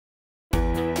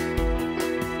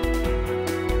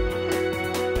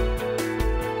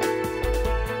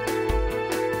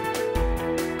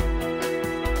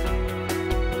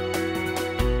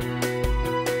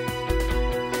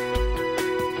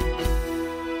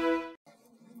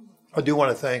I do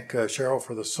want to thank Cheryl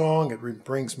for the song. It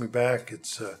brings me back.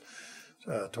 It's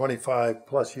 25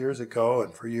 plus years ago,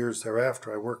 and for years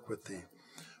thereafter, I worked with the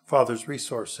Father's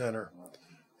Resource Center.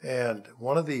 And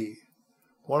one of the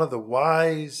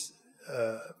wise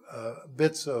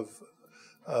bits of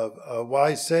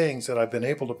wise sayings that I've been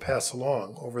able to pass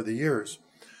along over the years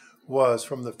was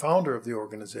from the founder of the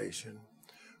organization,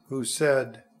 who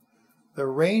said, "The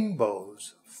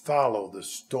rainbows follow the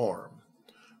storm."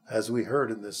 As we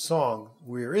heard in this song,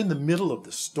 we're in the middle of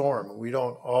the storm and we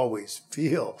don't always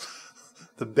feel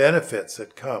the benefits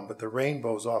that come, but the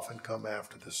rainbows often come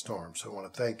after the storm. So I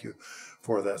want to thank you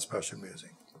for that special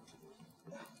music.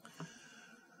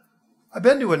 I've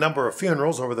been to a number of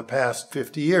funerals over the past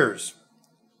 50 years.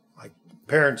 My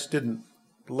parents didn't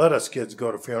let us kids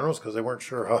go to funerals because they weren't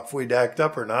sure if we'd act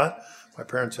up or not. My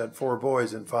parents had 4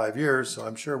 boys in 5 years, so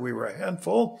I'm sure we were a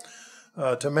handful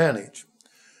to manage.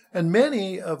 And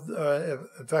many of,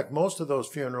 in fact, most of those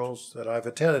funerals that I've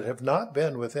attended have not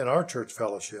been within our church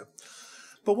fellowship.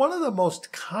 But one of the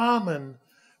most common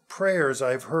prayers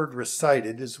I've heard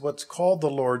recited is what's called the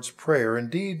Lord's Prayer.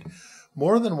 Indeed,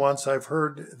 more than once I've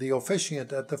heard the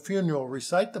officiant at the funeral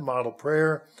recite the model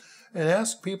prayer and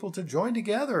ask people to join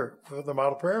together for the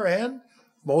model prayer, and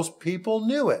most people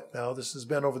knew it. Now, this has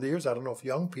been over the years. I don't know if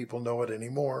young people know it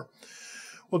anymore.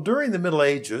 Well, during the Middle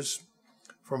Ages,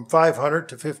 from 500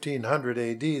 to 1500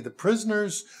 AD, the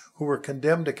prisoners who were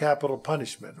condemned to capital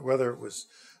punishment, whether it was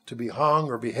to be hung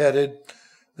or beheaded,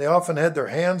 they often had their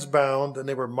hands bound and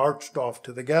they were marched off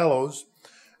to the gallows.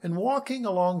 And walking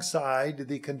alongside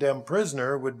the condemned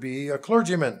prisoner would be a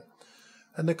clergyman.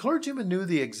 And the clergyman knew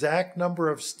the exact number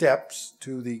of steps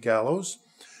to the gallows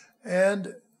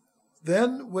and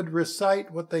then would recite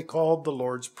what they called the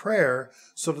Lord's Prayer,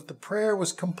 so that the prayer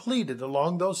was completed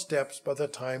along those steps by the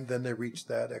time then they reached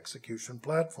that execution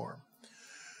platform.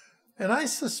 And I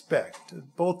suspect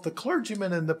both the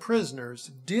clergymen and the prisoners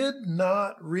did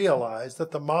not realize that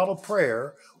the model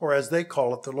prayer, or as they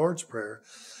call it, the Lord's Prayer,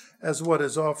 as what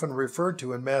is often referred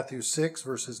to in Matthew 6,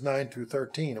 verses 9 through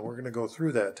 13, and we're going to go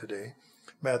through that today,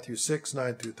 Matthew 6,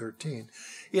 9 through 13,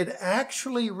 it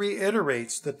actually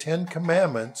reiterates the 10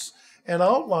 Commandments and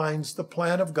outlines the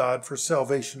plan of God for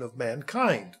salvation of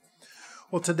mankind.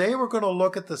 Well, today we're going to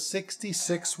look at the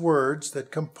 66 words that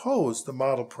compose the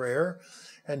model prayer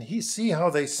and see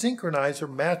how they synchronize or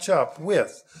match up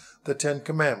with the 10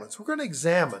 Commandments. We're going to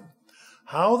examine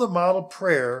how the model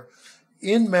prayer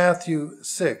in Matthew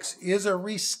 6 is a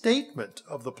restatement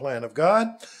of the plan of God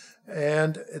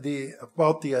and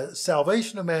about the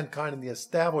salvation of mankind and the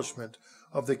establishment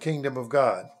of the kingdom of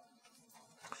God.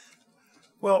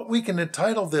 Well, we can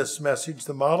entitle this message,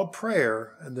 The Model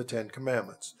Prayer and the 10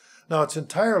 Commandments. Now, it's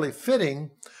entirely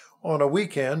fitting on a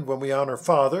weekend when we honor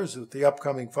fathers, with the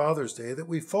upcoming Father's Day, that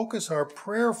we focus our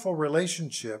prayerful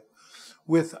relationship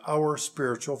with our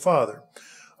spiritual father.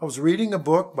 I was reading a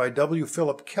book by W.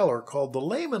 Philip Keller called The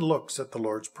Layman Looks at the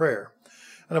Lord's Prayer.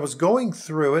 And I was going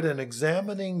through it and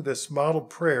examining this model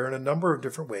prayer in a number of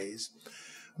different ways.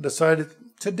 And decided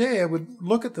today I would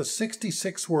look at the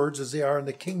 66 words as they are in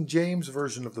the King James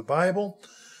Version of the Bible.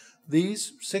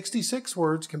 These 66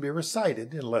 words can be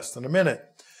recited in less than a minute.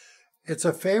 It's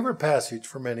a favorite passage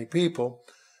for many people.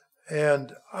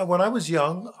 And when I was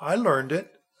young, I learned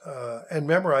it and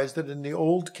memorized it in the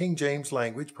old King James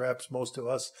language. Perhaps most of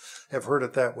us have heard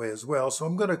it that way as well. So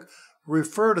I'm going to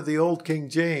refer to the old King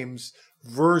James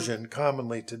Version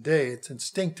commonly today. It's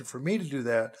instinctive for me to do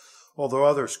that, although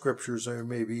other scriptures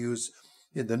may be used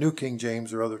in the New King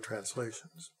James or other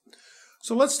translations.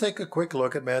 So let's take a quick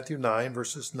look at Matthew 9,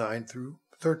 verses 9 through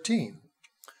 13.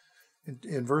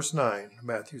 In verse 9,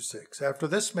 Matthew 6, "After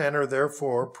this manner,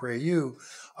 therefore, pray you,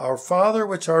 Our Father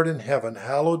which art in heaven,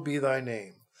 hallowed be thy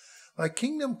name. Thy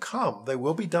kingdom come, thy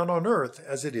will be done on earth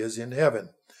as it is in heaven.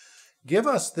 Give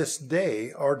us this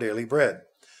day our daily bread,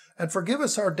 and forgive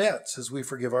us our debts as we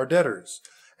forgive our debtors.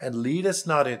 And lead us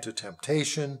not into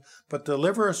temptation, but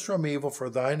deliver us from evil, for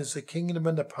thine is the kingdom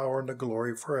and the power and the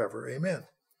glory forever. Amen."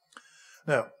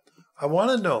 Now, I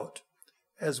want to note,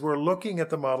 as we're looking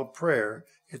at the model prayer,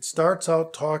 it starts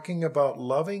out talking about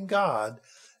loving God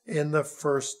in the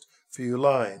first few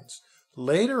lines.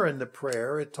 Later in the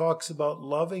prayer, it talks about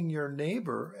loving your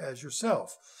neighbor as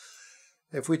yourself.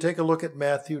 If we take a look at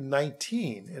Matthew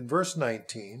 19, in verse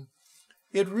 19,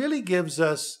 it really gives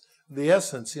us the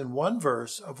essence in one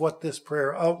verse of what this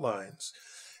prayer outlines.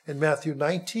 In Matthew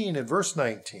 19, in verse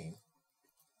 19,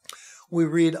 we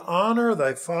read, "Honor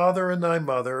thy father and thy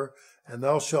mother, and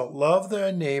thou shalt love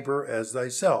thy neighbor as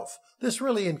thyself." This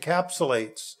really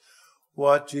encapsulates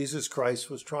what Jesus Christ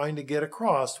was trying to get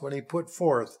across when he put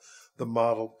forth the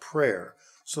model prayer.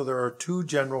 So there are two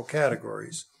general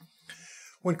categories.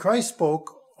 When Christ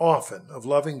spoke often of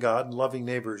loving God and loving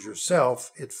neighbor as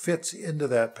yourself, it fits into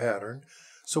that pattern.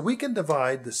 So we can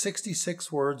divide the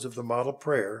 66 words of the model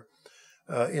prayer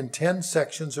in 10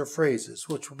 sections or phrases,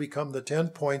 which will become the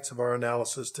 10 points of our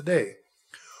analysis today.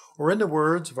 Or in the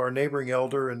words of our neighboring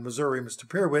elder in Missouri, Mr.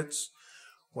 Peerwitz,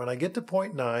 when I get to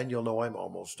point 9, you'll know I'm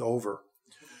almost over.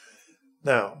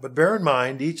 Now, but bear in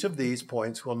mind, each of these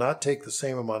points will not take the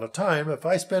same amount of time. If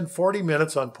I spend 40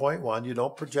 minutes on point 1, you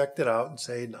don't project it out and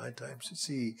say 9 times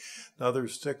C, another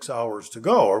 6 hours to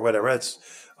go or whatever. That's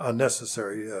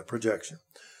unnecessary projection.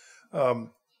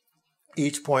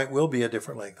 Each point will be a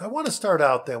different length. I want to start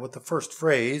out then with the first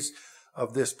phrase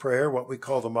of this prayer, what we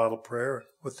call the model prayer,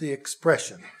 with the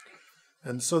expression.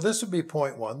 And so this would be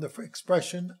point 1, the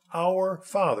expression, our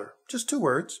Father. Just 2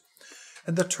 words.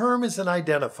 And the term is an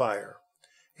identifier.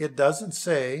 It doesn't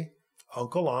say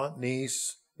uncle, aunt,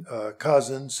 niece,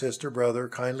 cousin, sister, brother,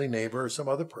 kindly neighbor, or some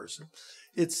other person.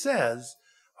 It says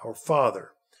our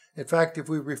Father. In fact, if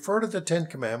we refer to the 10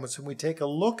 Commandments and we take a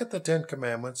look at the 10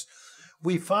 Commandments,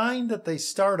 we find that they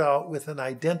start out with an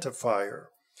identifier.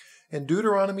 In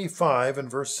Deuteronomy 5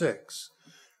 and verse 6,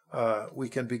 we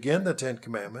can begin the 10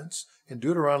 Commandments in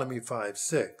Deuteronomy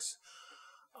 5:6.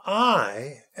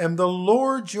 I am the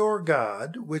Lord your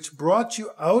God, which brought you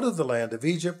out of the land of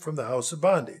Egypt from the house of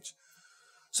bondage.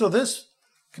 So this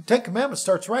 10 Commandments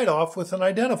starts right off with an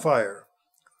identifier.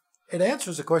 It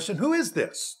answers the question, who is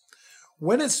this?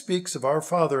 When it speaks of our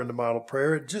Father in the model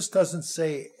prayer, it just doesn't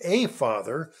say a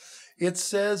Father. It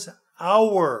says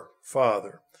our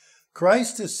Father.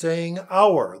 Christ is saying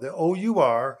our, the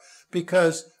O-U-R,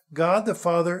 because God the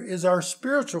Father is our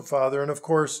spiritual Father, and of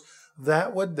course,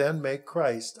 that would then make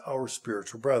Christ our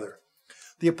spiritual brother.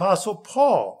 The Apostle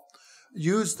Paul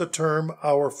used the term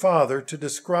our Father to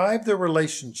describe the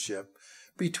relationship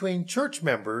between church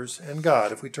members and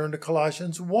God. If we turn to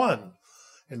Colossians 1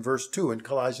 in verse 2, in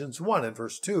Colossians 1 in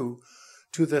verse 2,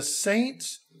 to the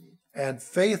saints and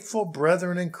faithful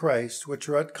brethren in Christ, which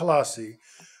are at Colossae,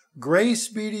 grace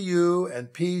be to you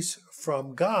and peace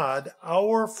from God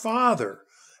our Father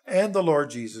and the Lord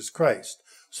Jesus Christ.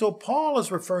 So Paul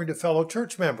is referring to fellow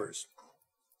church members,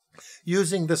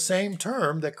 using the same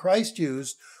term that Christ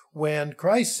used when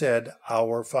Christ said,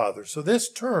 our Father. So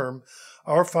this term,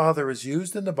 our Father, is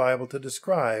used in the Bible to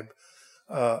describe,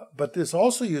 but is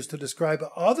also used to describe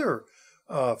other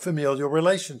familial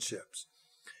relationships.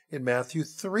 In Matthew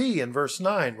 3 and verse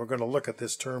 9, we're going to look at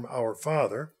this term, our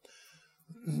Father.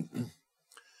 In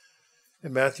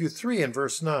Matthew 3 and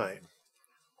verse 9.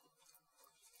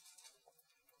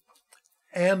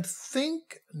 And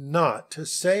think not to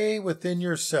say within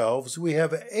yourselves, we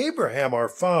have Abraham our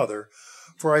father,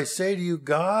 for I say to you,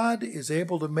 God is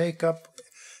able to make up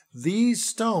these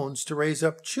stones to raise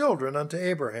up children unto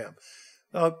Abraham.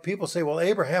 Now, people say, well,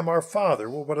 Abraham our father.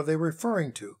 Well, what are they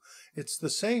referring to? It's the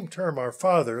same term, our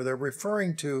father, they're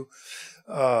referring to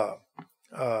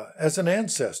as an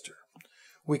ancestor.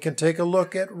 We can take a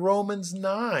look at Romans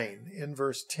 9 in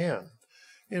verse 10.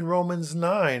 In Romans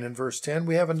 9 and verse 10,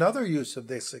 we have another use of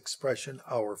this expression,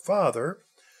 our Father.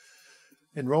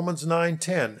 In Romans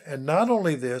 9:10, and not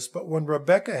only this, but when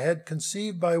Rebekah had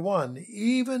conceived by one,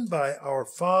 even by our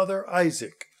father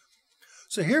Isaac.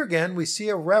 So here again, we see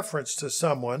a reference to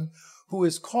someone who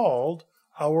is called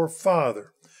our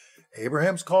Father.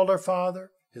 Abraham's called our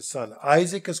father. His son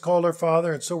Isaac is called our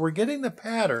father. And so we're getting the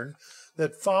pattern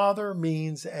that father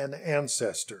means an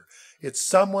ancestor. It's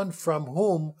someone from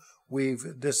whom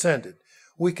we've descended.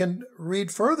 We can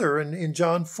read further in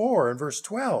John 4 and verse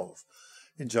 12.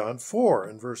 In John 4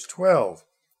 and verse 12.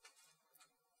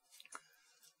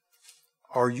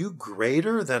 Are you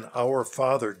greater than our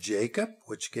father Jacob,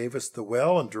 which gave us the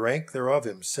well and drank thereof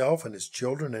himself and his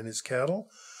children and his cattle?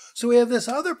 So we have this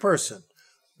other person,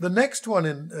 the next one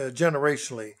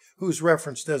generationally, who's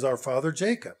referenced as our father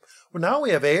Jacob. Well, now we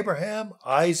have Abraham,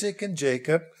 Isaac, and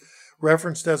Jacob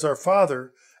referenced as our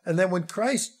father. And then when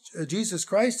Jesus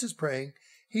Christ is praying,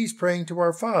 he's praying to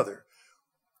our Father.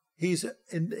 He's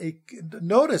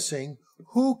noticing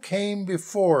who came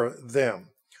before them.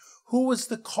 Who was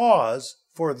the cause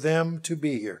for them to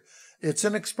be here? It's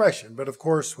an expression, but of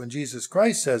course, when Jesus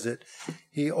Christ says it,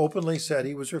 he openly said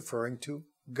he was referring to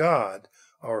God,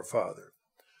 our Father.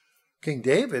 King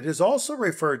David is also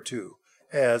referred to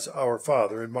as our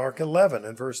Father in Mark 11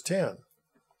 and verse 10.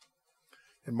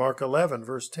 In Mark 11,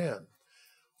 verse 10.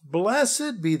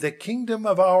 Blessed be the kingdom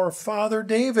of our father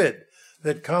David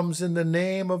that comes in the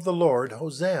name of the Lord,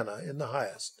 Hosanna in the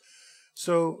highest.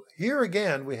 So here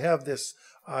again we have this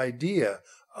idea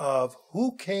of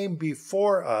who came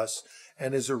before us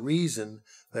and is a reason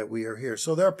that we are here.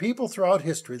 So there are people throughout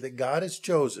history that God has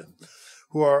chosen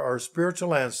who are our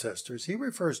spiritual ancestors. He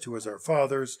refers to as our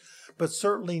fathers, but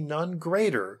certainly none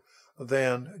greater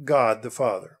than God the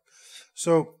Father.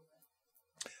 So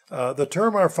the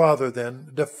term our Father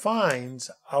then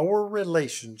defines our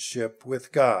relationship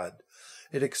with God.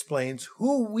 It explains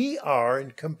who we are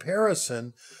in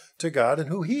comparison to God and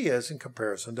who He is in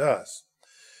comparison to us.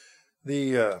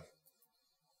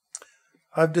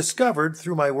 I've discovered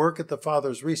through my work at the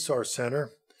Father's Resource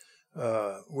Center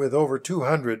with over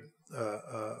 200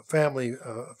 family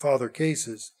father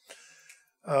cases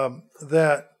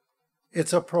that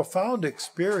it's a profound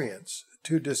experience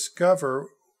to discover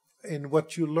in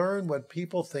what you learn when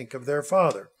people think of their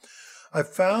father. I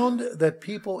found that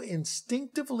people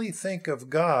instinctively think of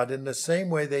God in the same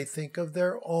way they think of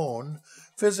their own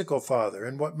physical father.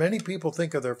 And what many people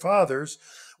think of their fathers,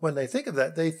 when they think of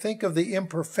that, they think of the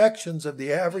imperfections of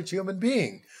the average human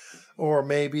being, or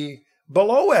maybe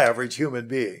below average human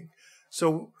being.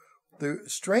 So the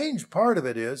strange part of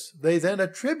it is they then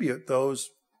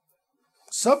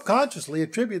subconsciously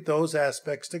attribute those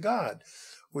aspects to God,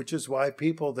 which is why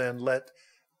people then let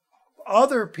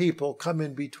other people come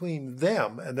in between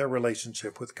them and their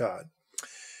relationship with God.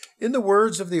 In the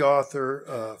words of the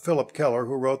author, Philip Keller,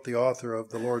 who wrote the author of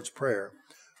The Lord's Prayer,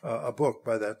 a book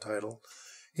by that title,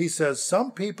 he says,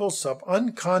 some people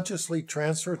unconsciously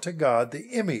transfer to God the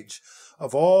image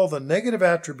of all the negative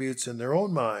attributes in their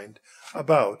own mind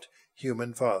about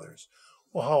human fathers.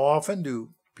 Well, how often do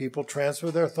people transfer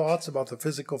their thoughts about the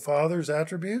physical father's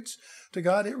attributes to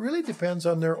God? It really depends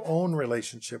on their own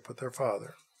relationship with their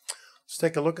father. Let's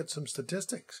take a look at some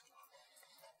statistics.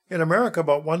 In America,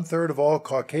 about 1/3 of all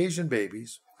Caucasian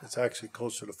babies, it's actually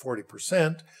closer to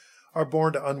 40%, are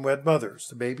born to unwed mothers.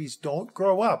 The babies don't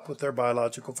grow up with their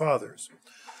biological fathers.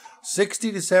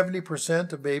 60 to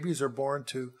 70% of babies are born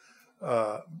to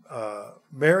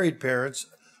married parents.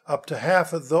 Up to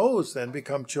half of those then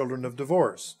become children of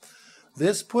divorce.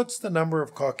 This puts the number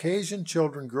of Caucasian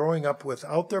children growing up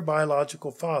without their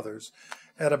biological fathers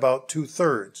at about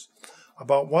 2/3.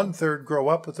 About 1/3 grow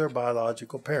up with their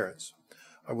biological parents.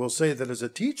 I will say that as a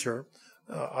teacher,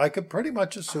 I could pretty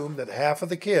much assume that half of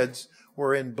the kids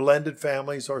were in blended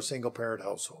families or single-parent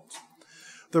households.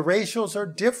 The ratios are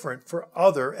different for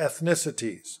other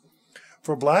ethnicities.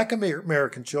 For Black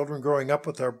American children growing up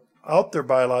without their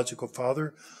biological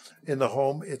father in the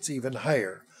home, it's even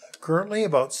higher. Currently,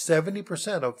 about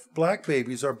 70% of Black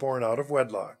babies are born out of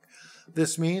wedlock.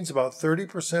 This means about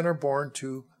 30% are born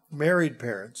to married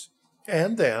parents.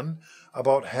 And then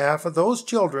about half of those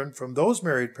children from those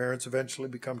married parents eventually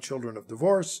become children of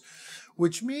divorce,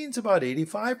 which means about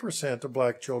 85% of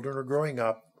Black children are growing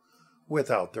up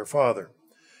without their father.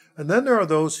 And then there are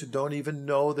those who don't even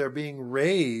know they're being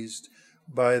raised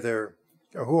or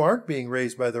who aren't being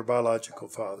raised by their biological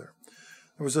father.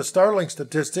 There was a startling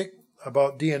statistic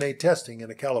about DNA testing in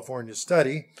a California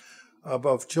study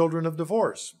of children of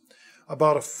divorce.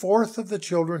 About 1/4 of the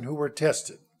children who were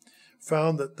tested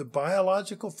found that the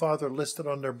biological father listed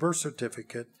on their birth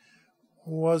certificate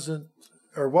wasn't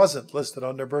listed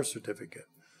on their birth certificate.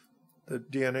 The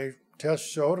DNA test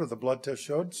showed, or the blood test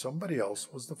showed, somebody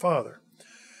else was the father.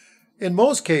 In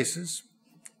most cases,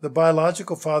 the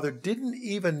biological father didn't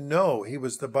even know he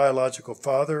was the biological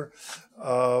father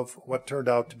of what turned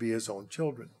out to be his own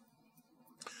children.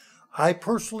 I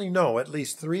personally know at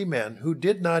least 3 men who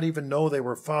did not even know they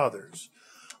were fathers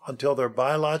until their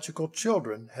biological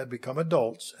children had become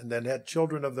adults and then had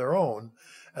children of their own,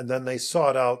 and then they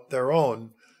sought out their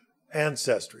own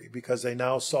ancestry because they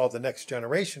now saw the next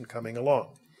generation coming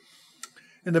along.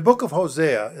 In the book of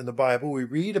Hosea in the Bible, we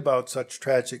read about such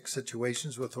tragic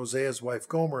situations with Hosea's wife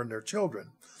Gomer and their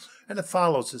children, and it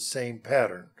follows the same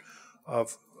pattern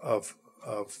of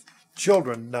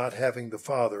children not having the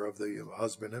father of the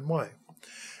husband and wife.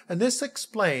 And this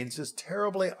explains this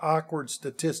terribly awkward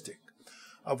statistic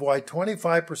of why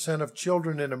 25% of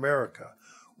children in America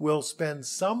will spend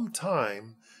some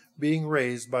time being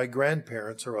raised by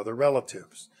grandparents or other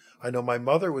relatives. I know my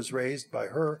mother was raised by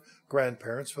her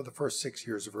grandparents for the first 6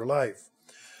 years of her life.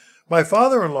 My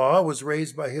father-in-law was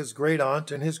raised by his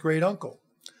great-aunt and his great-uncle.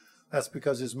 That's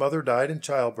because his mother died in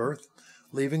childbirth,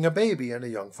 leaving a baby and a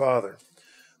young father.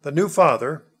 The new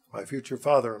father, my future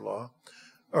father-in-law,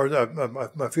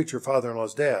 my future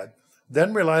father-in-law's dad,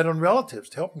 then relied on relatives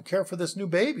to help him care for this new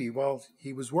baby while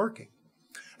he was working.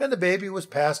 And the baby was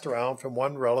passed around from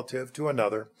one relative to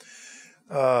another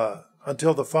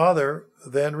until the father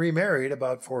then remarried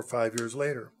about 4 or 5 years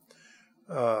later.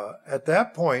 At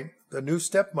that point, the new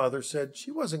stepmother said she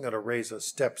wasn't going to raise a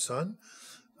stepson.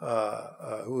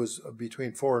 who was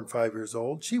between 4 and 5 years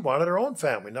old, she wanted her own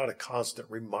family, not a constant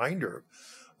reminder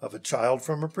of a child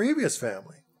from a previous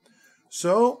family.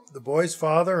 So the boy's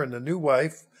father and the new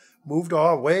wife moved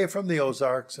away from the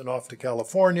Ozarks and off to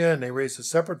California, and they raised a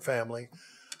separate family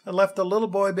and left a little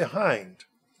boy behind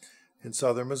in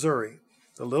southern Missouri.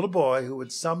 The little boy, who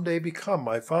would someday become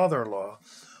my father-in-law,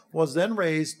 was then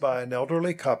raised by an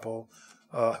elderly couple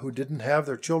who didn't have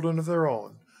their children of their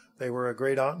own. They were a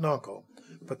great aunt and uncle.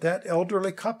 But that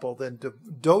elderly couple then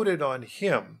doted on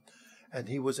him, and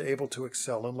he was able to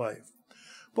excel in life.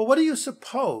 But what do you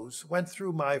suppose went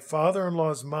through my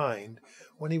father-in-law's mind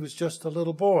when he was just a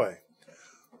little boy?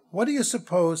 What do you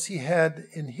suppose he had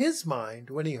in his mind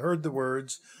when he heard the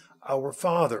words, "Our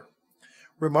Father"?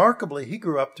 Remarkably, he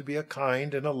grew up to be a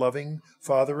kind and a loving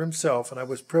father himself, and I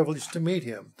was privileged to meet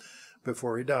him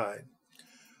before he died.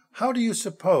 How do you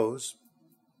suppose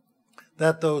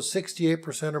that those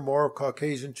 68% or more of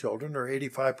Caucasian children, or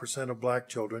 85% of black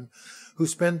children, who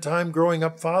spend time growing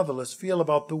up fatherless feel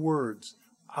about the words,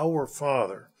 "Our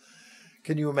Father"?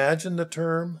 Can you imagine the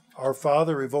term? Our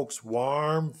Father evokes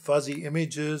warm, fuzzy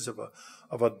images of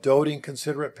a doting,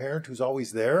 considerate parent who's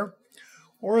always there?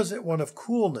 Or is it one of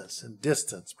coolness and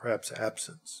distance, perhaps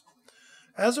absence?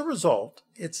 As a result,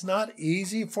 it's not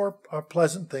easy for a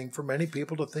pleasant thing for many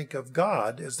people to think of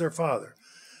God as their father.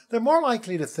 They're more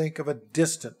likely to think of a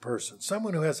distant person,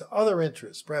 someone who has other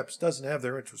interests, perhaps doesn't have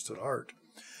their interests at heart.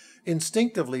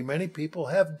 Instinctively, many people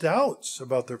have doubts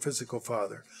about their physical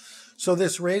father. So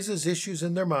this raises issues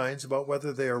in their minds about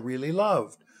whether they are really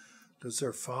loved. Does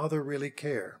their father really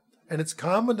care? And it's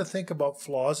common to think about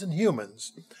flaws in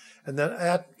humans and then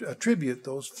attribute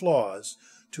those flaws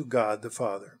to God the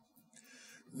Father.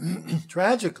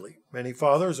 Tragically, many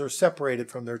fathers are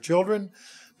separated from their children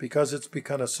because it's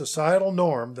become a societal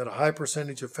norm that a high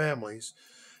percentage of families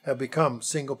have become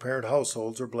single-parent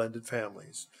households or blended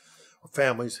families, or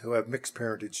families who have mixed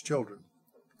parentage children.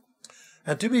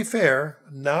 And to be fair,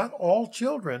 not all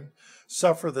children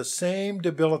suffer the same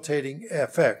debilitating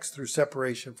effects through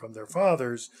separation from their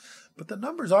fathers, but the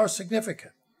numbers are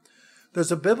significant.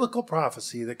 There's a biblical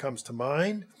prophecy that comes to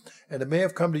mind, and it may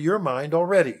have come to your mind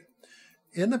already.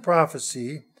 In the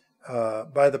prophecy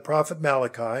by the prophet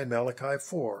Malachi in Malachi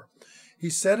 4, he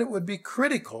said it would be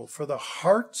critical for the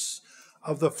hearts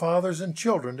of the fathers and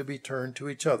children to be turned to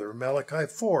each other. Malachi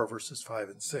 4, verses 5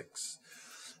 and 6.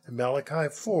 In Malachi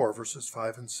 4, verses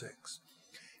 5 and 6.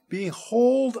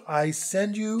 Behold, I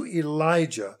send you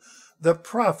Elijah, the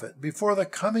prophet, before the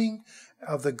coming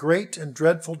of the great and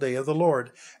dreadful day of the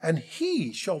Lord, and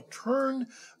he shall turn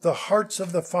the hearts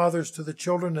of the fathers to the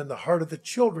children and the heart of the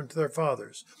children to their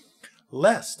fathers,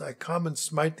 lest I come and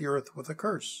smite the earth with a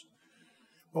curse.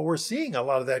 Well, we're seeing a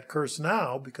lot of that curse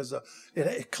now because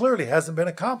it clearly hasn't been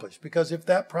accomplished. Because if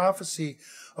that prophecy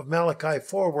of Malachi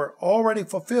 4 were already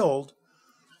fulfilled,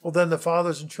 well, then the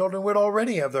fathers and children would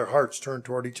already have their hearts turned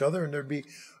toward each other, and there'd be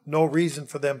no reason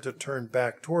for them to turn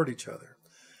back toward each other.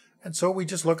 And so we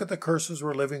just look at the curses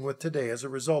we're living with today as a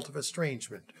result of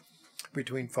estrangement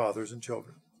between fathers and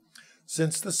children.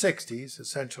 Since the 60s,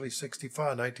 essentially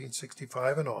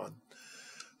 1965 and on,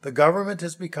 the government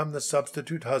has become the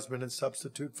substitute husband and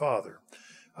substitute father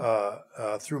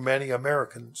through many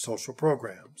American social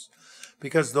programs.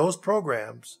 Because those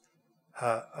programs,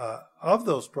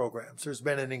 there's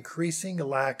been an increasing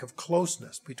lack of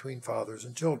closeness between fathers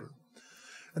and children.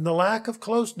 And the lack of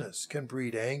closeness can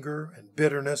breed anger and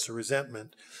bitterness or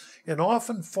resentment, and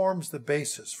often forms the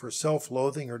basis for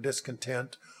self-loathing or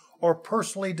discontent, or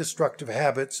personally destructive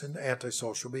habits and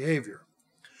antisocial behavior.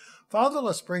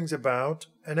 Fatherless brings about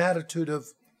an attitude of,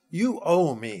 "You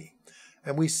owe me."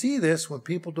 And we see this when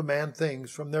people demand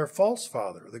things from their false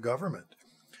father, the government.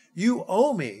 "You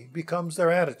owe me" becomes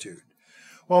their attitude.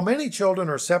 While many children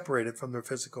are separated from their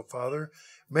physical father,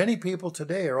 many people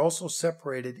today are also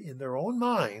separated in their own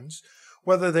minds,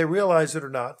 whether they realize it or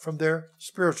not, from their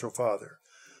spiritual father.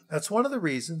 That's one of the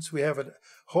reasons we have an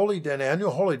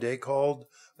annual holy day called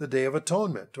the Day of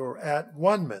Atonement, or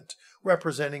At-One-ment,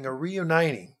 representing a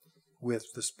reuniting with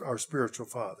our spiritual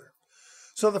father.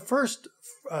 So the first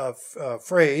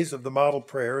phrase of the model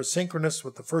prayer is synchronous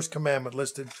with the first commandment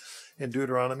listed in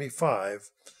Deuteronomy 5.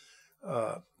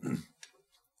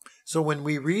 So when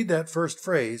we read that first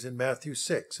phrase in Matthew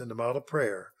 6 in the model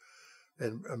prayer,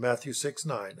 in Matthew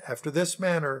 6:9, after this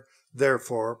manner,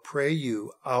 therefore, pray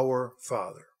you, our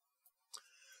Father.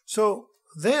 So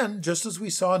then, just as we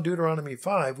saw in Deuteronomy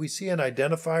 5, we see an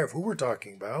identifier of who we're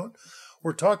talking about.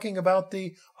 We're talking about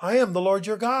the "I am the Lord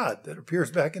your God" that appears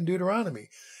back in Deuteronomy,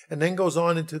 and then goes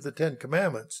on into the Ten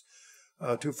Commandments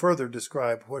to further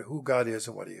describe who God is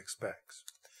and what he expects.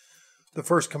 The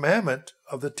first commandment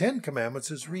of the 10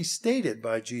 commandments is restated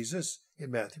by Jesus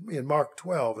in Mark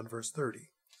 12 and verse 30.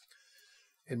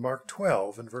 In Mark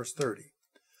 12 and verse 30.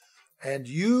 And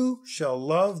you shall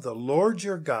love the Lord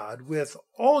your God with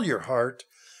all your heart,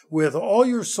 with all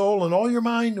your soul and all your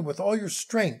mind, and with all your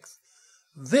strength.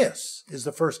 This is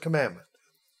the first commandment.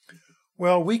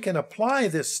 Well, we can apply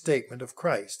this statement of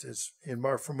Christ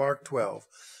from Mark 12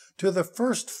 to the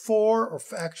first 4, or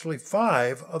actually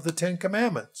 5, of the 10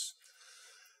 commandments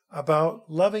about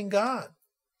loving God.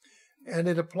 And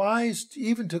it applies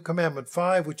even to commandment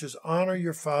 5, which is honor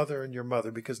your father and your mother,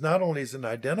 because not only is it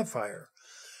an identifier,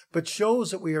 but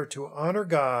shows that we are to honor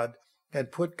God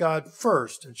and put God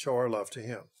first and show our love to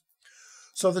him.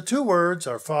 So the 2 words,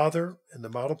 our Father and the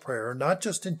model prayer, are not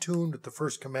just in tune with the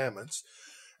first commandments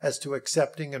as to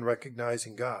accepting and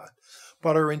recognizing God,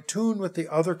 but are in tune with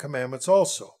the other commandments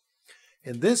also.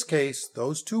 In this case,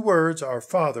 those 2 words, our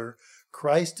Father,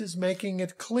 Christ is making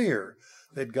it clear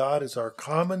that God is our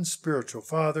common spiritual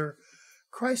Father.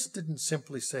 Christ didn't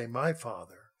simply say, my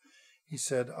Father. He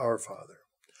said, our Father.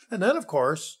 And then, of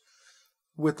course,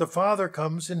 with the Father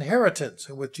comes inheritance.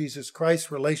 And with Jesus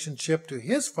Christ's relationship to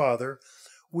his Father,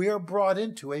 we are brought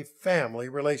into a family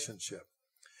relationship.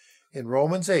 In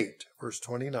Romans 8, verse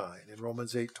 29, in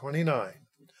Romans 8:29,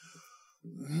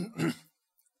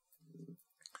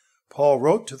 Paul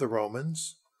wrote to the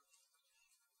Romans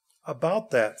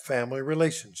about that family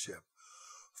relationship.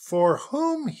 For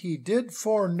whom he did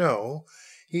foreknow,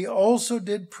 he also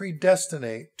did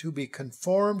predestinate to be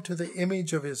conformed to the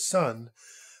image of his Son,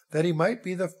 that he might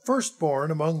be the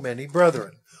firstborn among many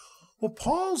brethren. Well,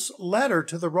 Paul's letter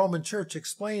to the Roman church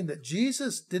explained that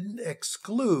Jesus didn't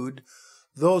exclude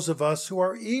those of us who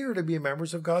are eager to be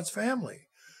members of God's family.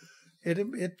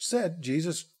 It said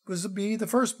Jesus was to be the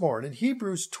firstborn. In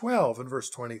Hebrews 12 and verse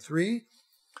 23,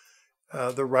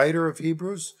 the writer of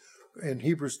Hebrews, in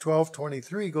Hebrews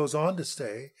 12:23, goes on to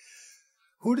say,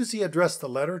 who does he address the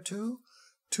letter to?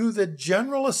 To the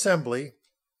general assembly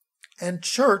and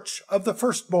church of the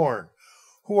firstborn,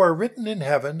 who are written in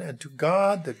heaven, and to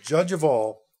God, the judge of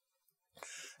all,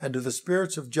 and to the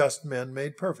spirits of just men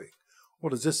made perfect. Well,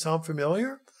 does this sound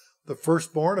familiar? The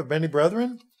firstborn of many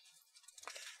brethren?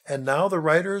 And now the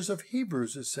writers of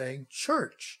Hebrews is saying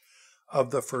church of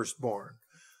the firstborn.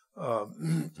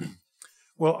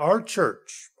 Well, our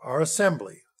church, our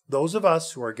assembly, those of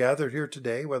us who are gathered here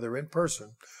today, whether in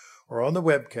person or on the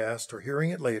webcast or hearing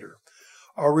it later,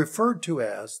 are referred to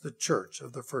as the church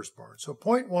of the firstborn. So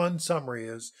point 1 summary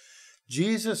is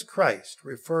Jesus Christ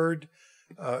referred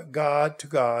God to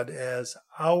God as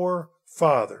our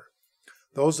Father.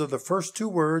 Those are the first 2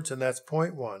 words, and that's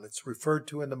point 1. It's referred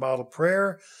to in the model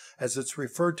prayer as it's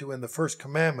referred to in the first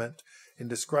commandment in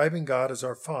describing God as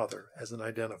our Father as an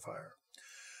identifier.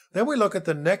 Then we look at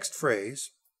the next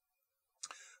phrase,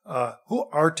 who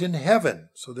art in heaven.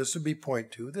 So this would be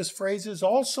point 2. This phrase is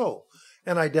also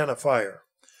an identifier.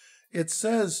 It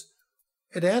says,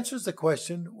 it answers the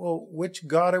question, well, which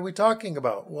God are we talking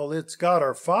about? Well, it's God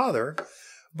our Father,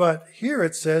 but here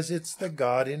it says it's the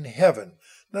God in heaven.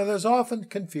 Now, there's often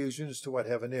confusion as to what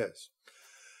heaven is.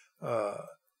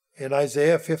 In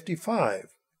Isaiah 55,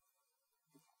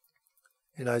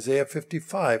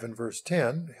 in verse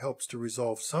 10, it helps to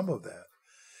resolve some of that.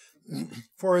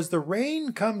 For as the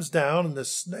rain comes down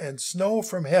and snow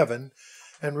from heaven,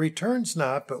 and returns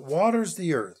not, but waters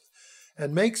the earth,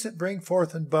 and makes it bring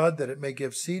forth and bud, that it may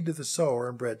give seed to the sower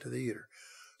and bread to the eater.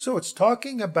 So it's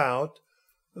talking about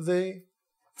the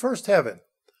first heaven,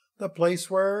 the place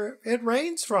where it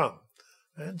rains from.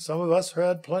 And some of us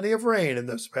had plenty of rain in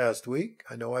this past week.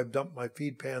 I know I've dumped my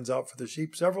feed pans out for the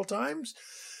sheep several times,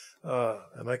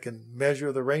 and I can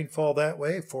measure the rainfall that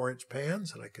way, 4-inch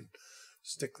pans, and I can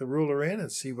stick the ruler in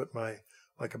and see what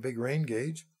like a big rain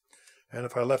gauge. And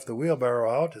if I left the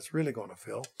wheelbarrow out, it's really going to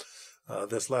fill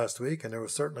this last week, and there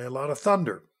was certainly a lot of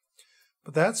thunder.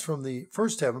 But that's from the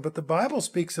first heaven. But the Bible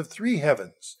speaks of 3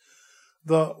 heavens.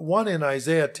 The one in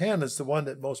Isaiah 10 is the one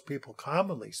that most people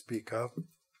commonly speak of,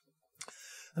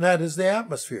 and that is the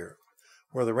atmosphere,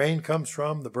 where the rain comes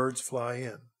from, the birds fly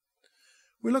in.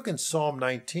 We look in Psalm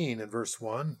 19 and verse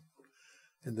 1,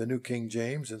 in the New King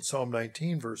James, in Psalm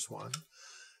 19 verse 1,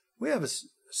 we have a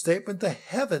statement, the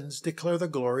heavens declare the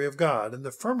glory of God, and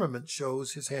the firmament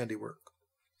shows his handiwork.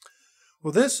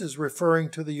 Well, this is referring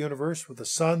to the universe where the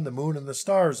sun, the moon, and the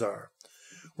stars are.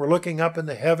 We're looking up in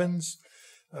the heavens,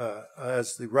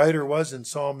 as the writer was in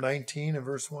Psalm 19 and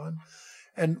verse 1,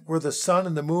 and where the sun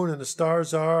and the moon and the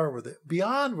stars are,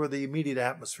 beyond where the immediate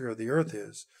atmosphere of the earth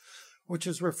is, which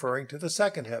is referring to the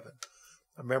second heaven.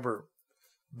 I remember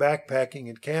backpacking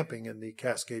and camping in the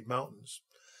Cascade Mountains,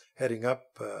 heading up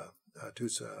to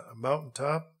a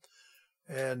mountaintop,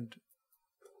 and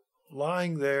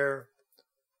lying there,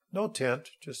 no tent,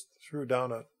 just threw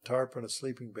down a tarp and a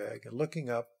sleeping bag, and looking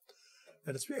up,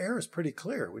 and the air is pretty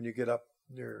clear when you get up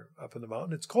in the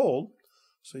mountain. It's cold,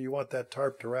 so you want that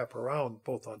tarp to wrap around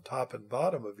both on top and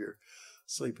bottom of your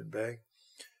sleeping bag.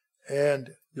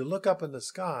 And you look up in the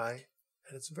sky,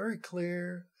 and it's very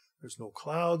clear. There's no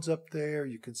clouds up there.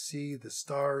 You can see the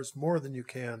stars more than you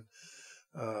can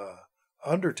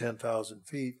under 10,000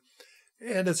 feet.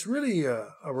 And it's really a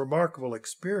remarkable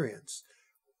experience.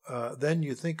 Then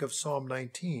you think of Psalm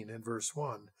 19 in verse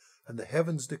 1, and the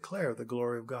heavens declare the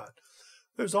glory of God.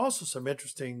 There's also some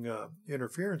interesting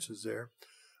interferences there.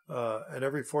 And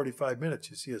every 45 minutes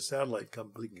you see a satellite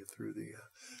come blinking through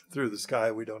the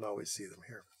sky. We don't always see them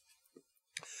here.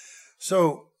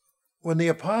 So when the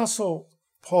Apostle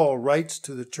Paul writes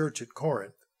to the church at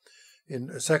Corinth in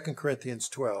 2 Corinthians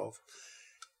 12,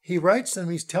 he writes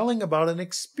them, he's telling about an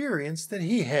experience that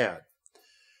he had.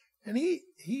 And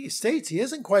he states he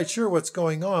isn't quite sure what's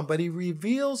going on, but he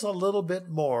reveals a little bit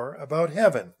more about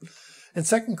heaven. In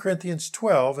 2 Corinthians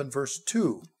 12 and verse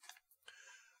 2,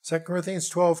 2 Corinthians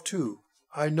 12:2,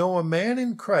 I know a man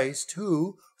in Christ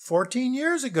who, 14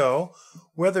 years ago,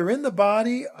 whether in the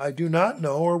body I do not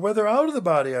know, or whether out of the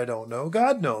body I don't know,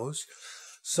 God knows,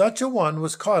 such a one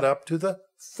was caught up to the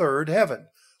third heaven.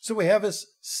 So we have this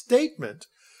statement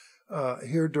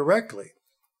here directly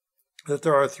that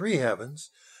there are three heavens,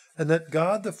 and that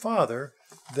God the Father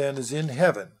then is in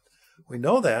heaven. We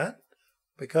know that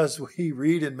because we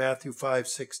read in Matthew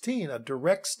 5:16 a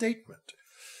direct statement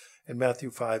in Matthew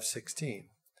 5:16.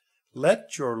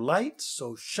 Let your light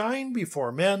so shine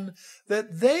before men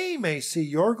that they may see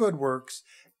your good works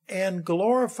and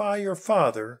glorify your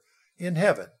Father in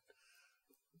heaven.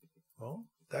 Well,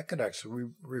 that could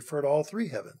actually refer to all three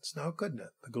heavens now, couldn't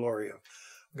it? The glory of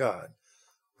God.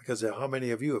 Because how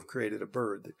many of you have created a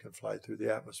bird that can fly through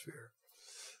the atmosphere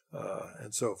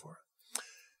and so forth?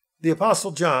 The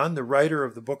Apostle John, the writer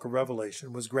of the book of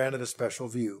Revelation, was granted a special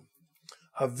view,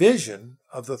 a vision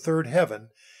of the third heaven,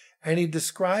 and he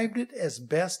described it as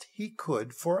best he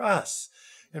could for us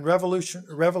in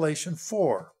Revelation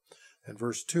 4 and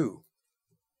verse 2.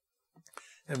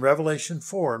 In Revelation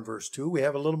 4 and verse 2, we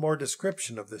have a little more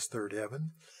description of this third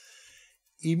heaven.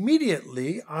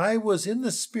 Immediately I was in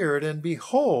the Spirit, and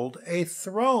behold, a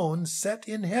throne set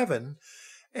in heaven,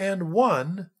 and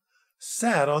one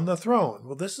sat on the throne.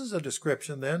 Well, this is a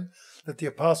description then that the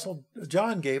Apostle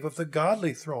John gave of the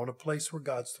godly throne, a place where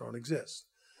God's throne exists.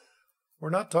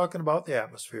 We're not talking about the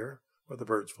atmosphere where the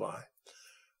birds fly.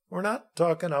 We're not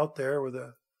talking out there where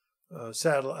the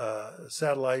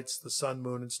satellites, the sun,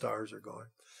 moon, and stars are going,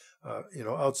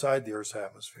 outside the Earth's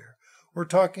atmosphere. We're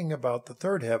talking about the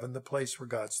third heaven, the place where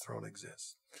God's throne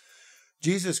exists.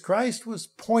 Jesus Christ was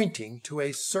pointing to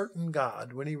a certain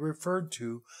God when he referred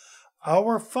to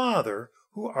our Father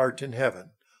who art in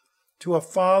heaven, to a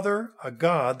Father, a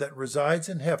God that resides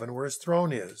in heaven where his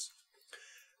throne is,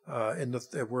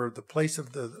 where the place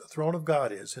of the throne of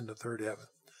God is in the third heaven.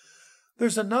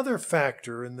 There's another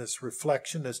factor in this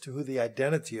reflection as to who the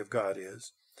identity of God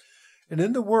is. And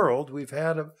in the world, we've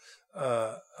had,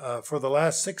 for the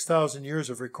last 6,000 years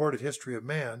of recorded history of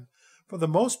man, for the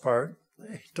most part,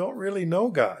 they don't really know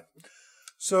God.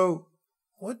 So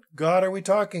what God are we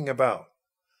talking about?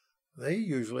 They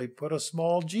usually put a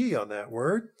small g on that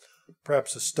word,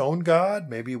 perhaps a stone god,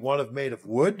 maybe one made of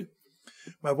wood.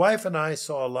 My wife and I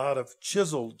saw a lot of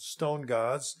chiseled stone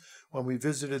gods when we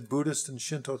visited Buddhist and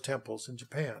Shinto temples in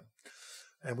Japan.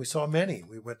 And we saw many.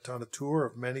 We went on a tour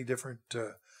of many different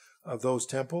of those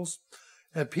temples.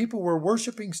 And people were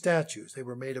worshiping statues. They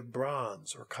were made of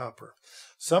bronze or copper.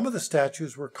 Some of the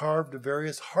statues were carved of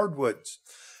various hardwoods,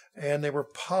 and they were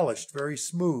polished very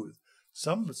smooth.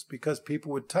 Some was because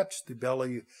people would touch the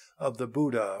belly of the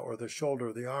Buddha or the shoulder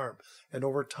of the arm. And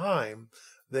over time,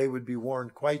 they would be worn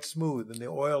quite smooth, and the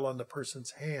oil on the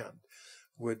person's hand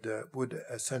would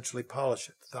essentially polish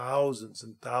it. Thousands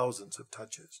and thousands of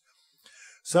touches.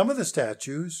 Some of the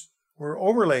statues were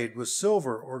overlaid with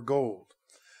silver or gold.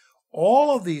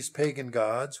 All of these pagan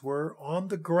gods were on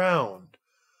the ground.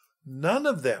 None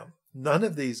of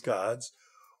these gods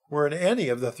were in any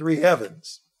of the three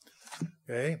heavens.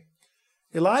 Okay?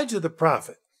 Elijah the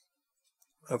prophet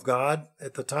of God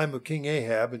at the time of King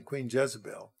Ahab and Queen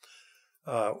Jezebel,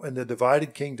 in the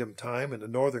divided kingdom time in the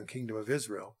northern kingdom of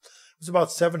Israel, it was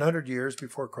about 700 years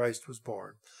before Christ was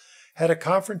born, had a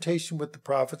confrontation with the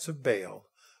prophets of Baal.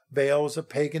 Baal was a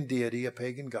pagan deity, a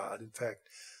pagan god. In fact,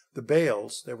 the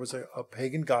Baals, there was a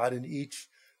pagan god in each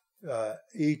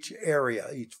area,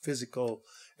 each physical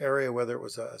area, whether it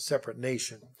was a separate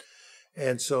nation.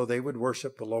 And so they would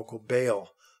worship the local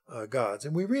Baal gods.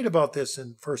 And we read about this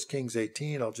in 1 Kings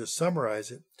 18. I'll just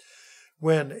summarize it.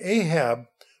 When Ahab,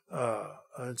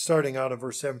 starting out of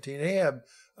verse 17, Ahab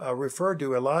referred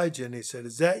to Elijah and he said,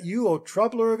 "Is that you, O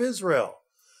troubler of Israel?"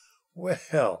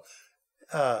 Well,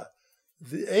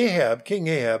 King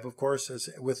Ahab, of course, is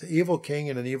with an evil king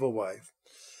and an evil wife.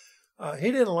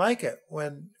 He didn't like it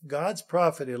when God's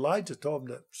prophet Elijah told him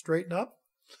to straighten up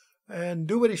and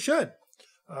do what he should.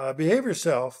 Behave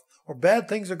yourself or bad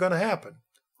things are going to happen.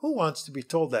 Who wants to be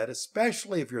told that,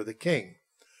 especially if you're the king,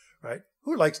 right?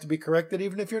 Who likes to be corrected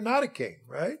even if you're not a king,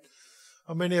 right?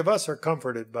 How many of us are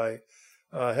comforted by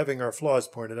having our flaws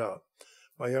pointed out?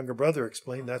 My younger brother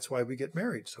explained that's why we get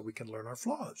married, so we can learn our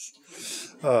flaws.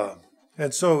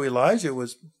 And so Elijah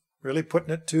was really putting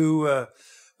it to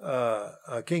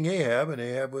King Ahab, and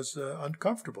Ahab was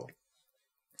uncomfortable.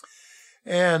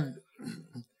 And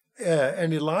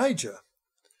Elijah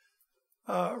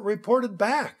reported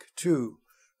back to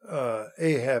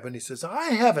Ahab, and he says,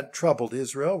 "I haven't troubled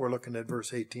Israel." We're looking at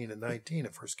verse 18 and 19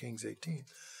 of 1 Kings 18.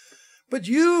 "But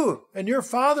you and your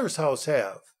father's house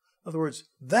have." In other words,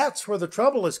 that's where the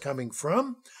trouble is coming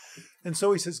from. And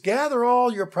so he says, "Gather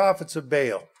all your prophets of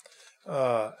Baal."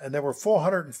 And there were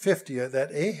 450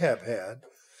 that Ahab had,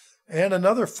 and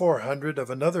another 400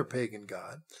 of another pagan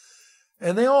god.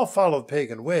 And they all followed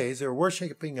pagan ways. They were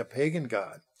worshiping a pagan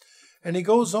god. And he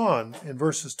goes on in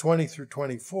verses 20 through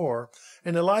 24.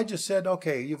 And Elijah said,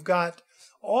 "Okay, you've got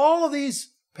all of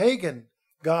these pagan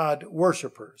god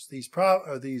worshippers, these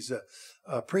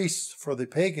priests for the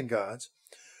pagan gods.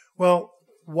 Well,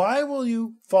 why will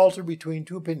you falter between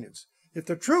two opinions? If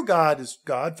the true God is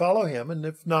God, follow him. And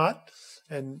if not,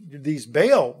 and these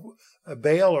Baal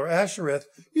or Ashereth,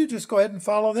 you just go ahead and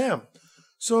follow them.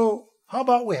 So how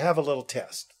about we have a little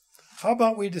test? How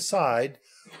about we decide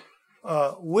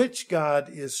which God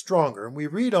is stronger?" And we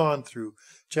read on through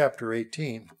chapter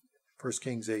 18, 1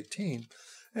 Kings 18,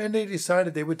 and they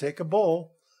decided they would take a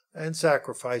bull and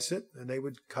sacrifice it, and they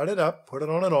would cut it up, put it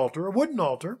on an altar, a wooden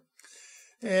altar.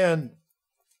 And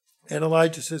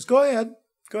Elijah says, go ahead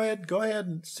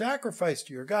and sacrifice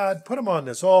to your God, put him on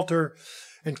this altar,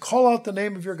 and call out the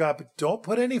name of your God, but don't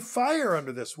put any fire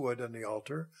under this wood on the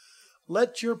altar.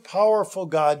 Let your powerful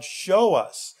God show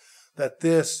us that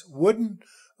this wooden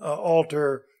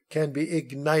altar can be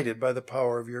ignited by the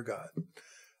power of your God.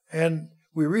 And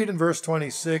we read in verse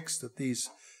 26 that these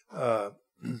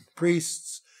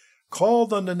priests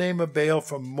called on the name of Baal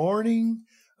from morning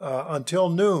until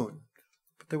noon.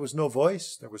 But there was no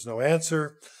voice, there was no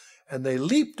answer, and they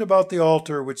leaped about the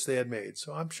altar which they had made.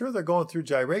 So I'm sure they're going through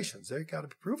gyrations. They've got to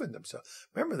be proving themselves.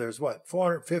 Remember, there's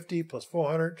 450 plus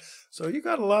 400. So you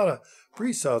got a lot of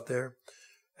priests out there.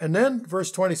 And then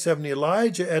verse 27,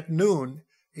 at noon,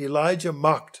 Elijah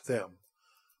mocked them.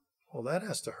 Well, that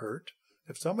has to hurt.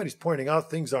 If somebody's pointing out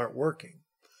things aren't working.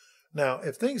 Now,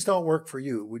 if things don't work for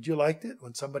you, would you like it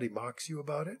when somebody mocks you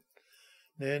about it?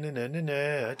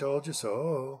 Nah, I told you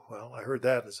so. Well, I heard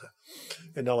that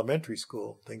in elementary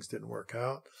school. Things didn't work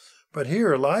out. But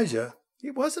here, Elijah,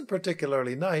 he wasn't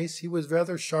particularly nice. He was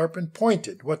rather sharp and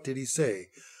pointed. What did he say?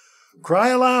 Cry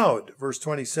aloud, verse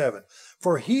 27.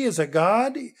 For he is a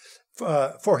God,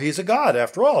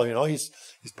 after all. You know, he's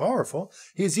powerful.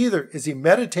 Is he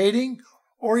meditating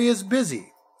or he is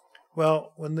busy?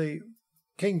 Well, when the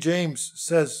King James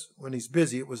says when he's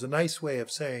busy, it was a nice way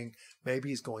of saying maybe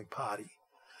he's going potty.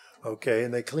 Okay,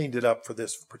 and they cleaned it up for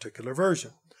this particular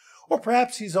version. Or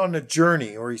perhaps he's on a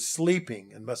journey or he's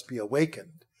sleeping and must be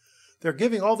awakened. They're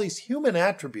giving all these human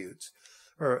attributes,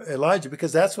 or Elijah,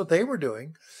 because that's what they were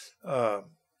doing,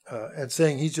 and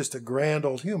saying he's just a grand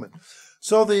old human.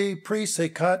 So the priests, they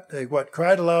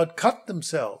cried aloud, cut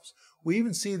themselves. We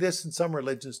even see this in some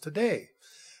religions today,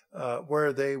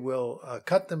 where they will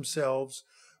cut themselves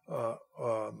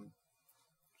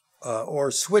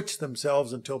or switch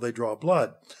themselves until they draw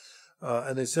blood.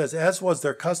 And it says, as was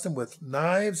their custom, with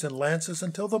knives and lances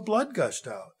until the blood gushed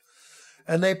out.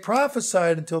 And they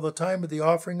prophesied until the time of the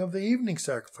offering of the evening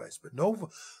sacrifice. But there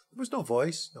was no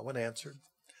voice. No one answered.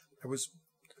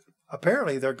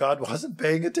 Apparently their God wasn't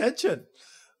paying attention,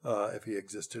 if he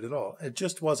existed at all. It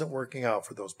just wasn't working out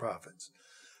for those prophets.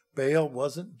 Baal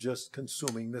wasn't just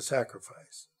consuming the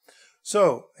sacrifice.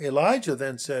 So Elijah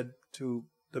then said to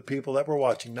the people that were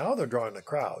watching, now they're drawing a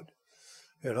crowd.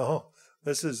 You know,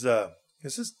 this is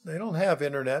they don't have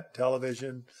internet,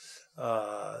 television.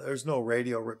 There's no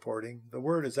radio reporting. The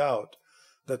word is out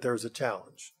that there's a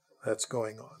challenge that's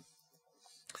going on.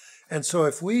 And so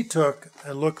if we took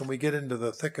and look, and we get into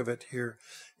the thick of it here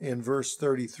in verse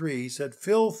 33, he said,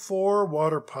 fill 4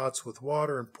 water pots with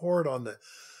water and pour it on the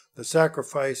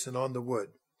sacrifice and on the wood.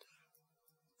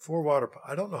 4 water pots.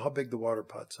 I don't know how big the water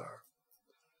pots are.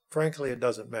 Frankly, it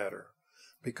doesn't matter,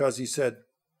 because he said,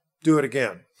 do it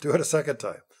again. Do it a second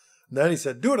time. And then he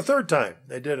said, do it a third time.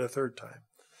 They did it a third time.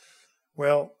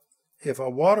 Well, if a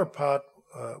water pot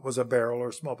was a barrel or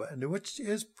a small pot, and which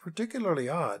is particularly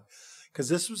odd, because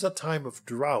this was a time of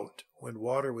drought when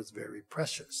water was very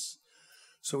precious.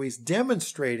 So he's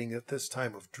demonstrating at this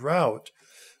time of drought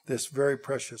this very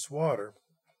precious water.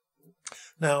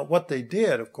 Now, what they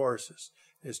did, of course,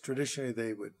 is traditionally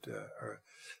they would,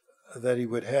 that he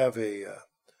would have a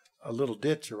little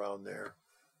ditch around there,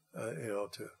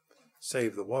 to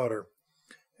save the water.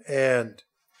 And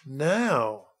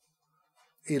now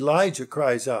Elijah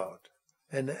cries out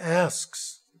and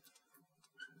asks,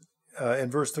 in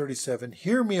verse 37,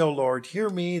 hear me, O Lord, hear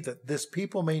me, that this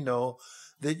people may know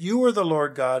that you are the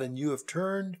Lord God, and you have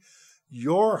turned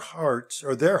your hearts,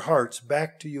 or their hearts,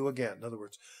 back to you again. In other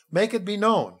words, make it be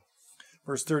known.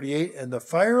 Verse 38, and the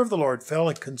fire of the Lord fell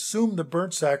and consumed the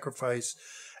burnt sacrifice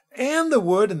and the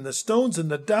wood and the stones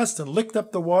and the dust, and licked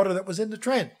up the water that was in the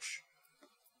trench.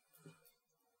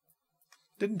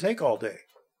 Didn't take all day.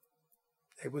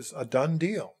 It was a done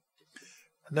deal.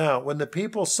 Now, when the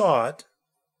people saw it,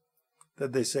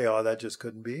 did they say, oh, that just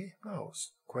couldn't be? No,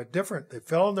 it's quite different. They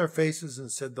fell on their faces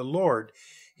and said, the Lord,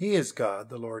 He is God.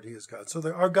 The Lord, He is God. So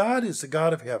our God is the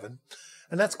God of heaven,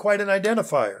 and that's quite an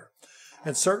identifier.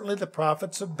 And certainly the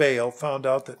prophets of Baal found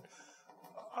out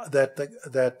that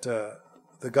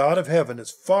the God of heaven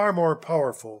is far more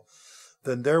powerful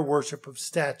than their worship of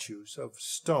statues of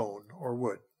stone or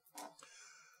wood.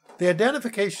 The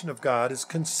identification of God is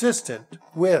consistent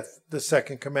with the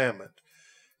second commandment.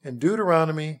 In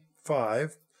Deuteronomy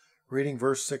 5, reading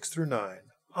verse 6 through 9,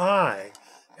 I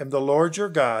am the Lord your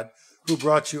God, who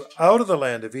brought you out of the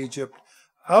land of Egypt,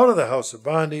 out of the house of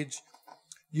bondage.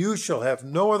 You shall have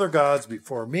no other gods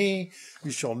before me. You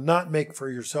shall not make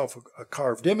for yourself a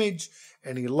carved image,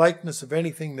 any likeness of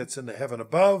anything that's in the heaven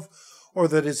above, or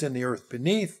that is in the earth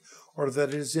beneath, or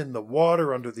that is in the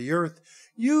water under the earth.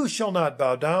 You shall not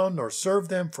bow down nor serve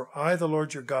them, for I, the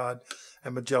Lord your God,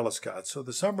 am a jealous God. So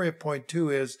the summary of point 2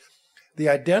 is the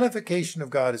identification of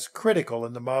God is critical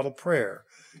in the model prayer.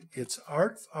 It's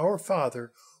our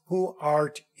Father who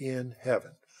art in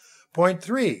heaven. Point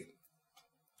 3,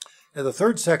 and the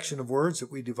third section of words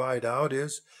that we divide out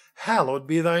is, hallowed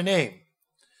be thy name.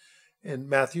 In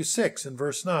Matthew 6 and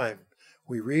verse 9,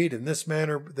 we read, in this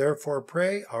manner therefore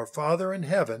pray, our Father in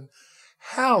heaven,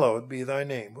 hallowed be thy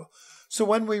name. So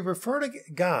when we refer to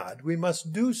God, we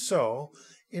must do so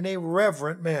in a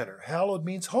reverent manner. Hallowed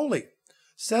means holy,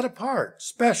 set apart,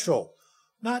 special,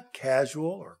 not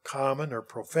casual or common or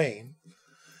profane.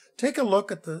 Take a look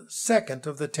at the second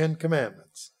of the 10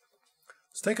 commandments.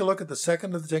 Let's take a look at the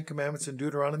second of the 10 commandments in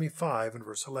Deuteronomy 5 and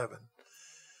verse 11.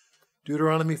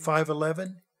 Deuteronomy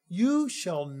 5:11, you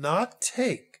shall not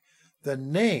take the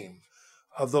name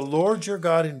of the Lord your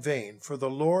God in vain, for the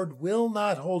Lord will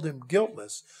not hold him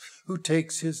guiltless who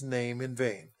takes his name in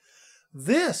vain.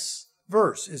 This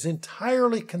verse is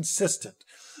entirely consistent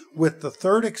with the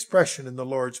third expression in the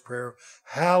Lord's Prayer,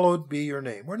 hallowed be your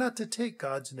name. We're not to take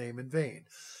God's name in vain.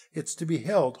 It's to be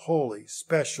held holy,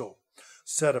 special,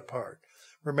 set apart.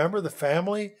 Remember, the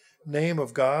family name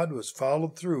of God was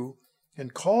followed through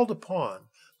and called upon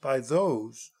by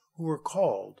those who were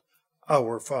called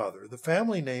our Father. The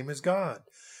family name is God.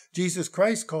 Jesus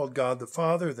Christ called God the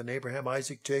Father. Then Abraham,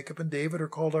 Isaac, Jacob, and David are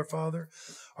called our Father.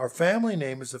 Our family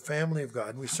name is the family of God,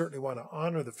 and we certainly want to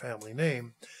honor the family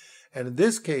name. And in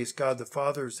this case, God the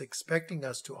Father is expecting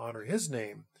us to honor his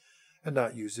name and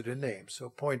not use it in name. So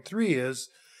point 3 is,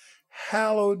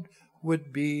 hallowed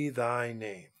would be thy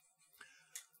name.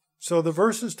 So the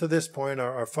verses to this point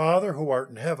are, our Father who art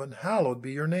in heaven, hallowed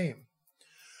be your name.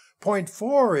 Point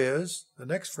 4 is, the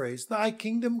next phrase, thy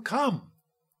kingdom come.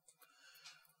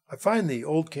 I find the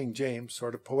Old King James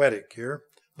sort of poetic here.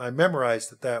 I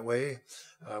memorized it that way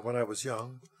when I was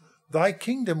young. Thy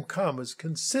kingdom come is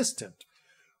consistent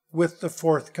with the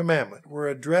fourth commandment. We're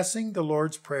addressing the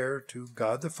Lord's Prayer to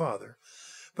God the Father.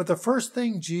 But the first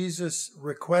thing Jesus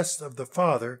requests of the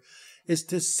Father is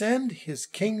to send his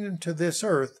kingdom to this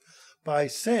earth by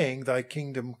saying, thy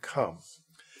kingdom come.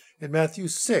 In Matthew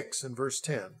 6 and verse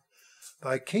 10,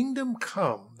 thy kingdom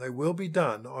come, thy will be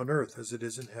done on earth as it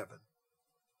is in heaven.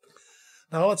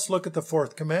 Now let's look at the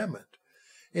fourth commandment.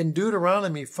 In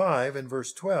Deuteronomy 5 and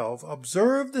verse 12,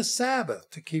 observe the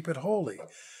Sabbath to keep it holy,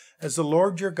 as the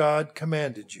Lord your God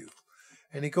commanded you.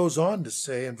 And he goes on to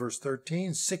say in verse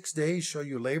 13, 6 days shall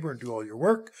you labor and do all your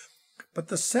work, but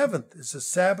the seventh is the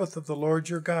Sabbath of the Lord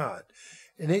your God.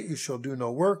 In it you shall do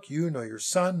no work, you, nor your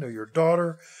son, nor your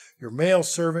daughter, your male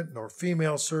servant, nor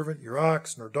female servant, your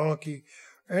ox, nor donkey,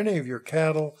 any of your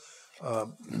cattle,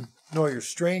 nor your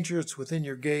strangers within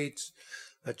your gates,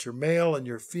 that your male and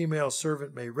your female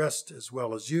servant may rest as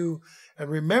well as you. And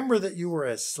remember that you were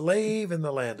a slave in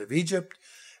the land of Egypt,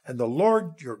 and the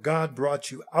Lord your God brought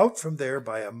you out from there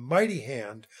by a mighty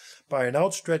hand, by an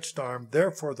outstretched arm.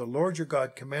 Therefore the Lord your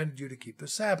God commanded you to keep the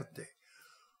Sabbath day.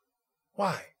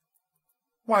 Why?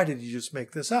 Why did he just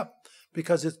make this up?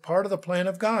 Because it's part of the plan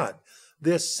of God.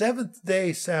 This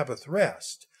seventh-day Sabbath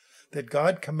rest that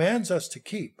God commands us to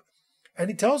keep. And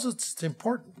he tells us it's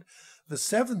important. The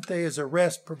seventh day is a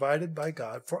rest provided by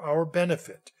God for our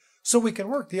benefit, so we can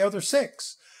work the other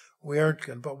 6. We aren't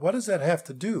going, but what does that have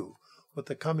to do with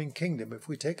the coming kingdom? If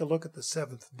we take a look at the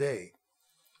seventh day,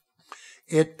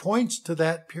 it points to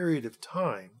that period of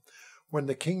time when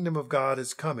the kingdom of God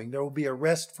is coming. There will be a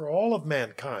rest for all of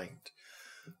mankind.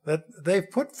 That they've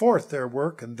put forth their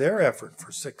work and their effort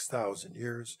for 6,000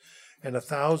 years, and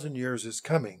 1,000 years is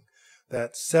coming.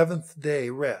 That seventh day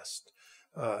rest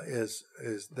is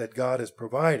that God is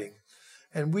providing.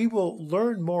 And we will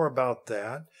learn more about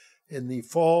that in the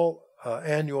fall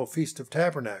annual Feast of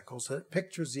Tabernacles that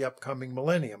pictures the upcoming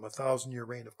millennium, 1,000-year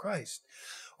reign of Christ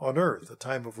on earth, a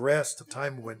time of rest, a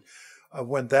time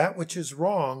when that which is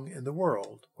wrong in the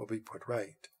world will be put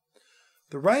right.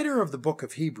 The writer of the book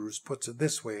of Hebrews puts it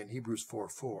this way in Hebrews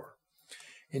 4:4.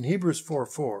 In Hebrews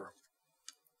 4:4,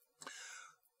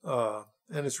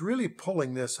 and it's really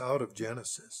pulling this out of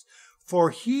Genesis.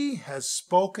 For he has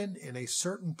spoken in a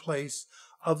certain place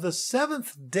of the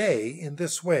seventh day in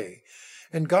this way,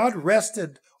 and God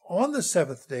rested on the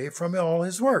seventh day from all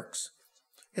his works.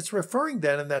 It's referring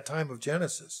then in that time of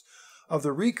Genesis of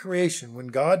the recreation when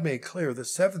God made clear the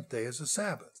seventh day is a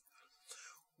Sabbath.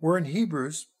 We're in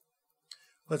Hebrews.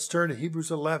 Let's turn to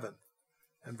Hebrews 11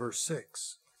 and verse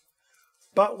 6.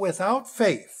 But without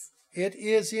faith it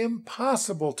is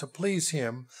impossible to please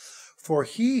him, for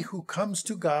he who comes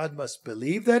to God must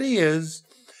believe that he is,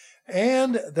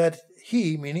 and that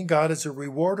he, meaning God, is a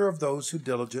rewarder of those who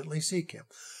diligently seek him.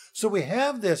 So we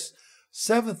have this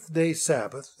seventh-day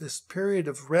Sabbath, this period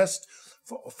of rest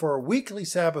for a weekly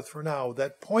Sabbath for now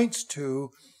that points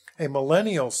to a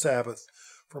millennial Sabbath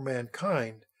for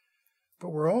mankind. But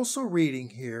we're also reading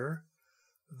here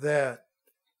that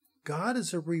God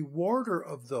is a rewarder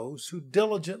of those who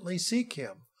diligently seek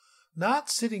him, not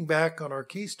sitting back on our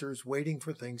keisters waiting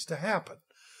for things to happen.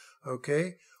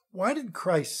 Okay? Why did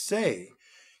Christ say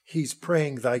he's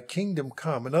praying thy kingdom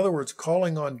come? In other words,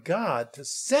 calling on God to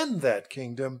send that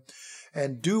kingdom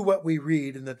and do what we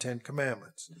read in the 10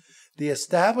 Commandments. The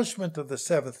establishment of the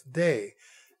seventh day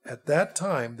at that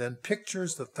time then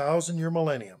pictures the 1,000-year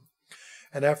millennium.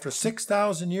 And after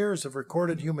 6,000 years of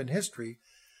recorded human history,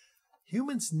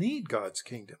 humans need God's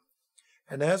kingdom.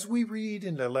 And as we read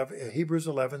in Hebrews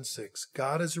 11:6,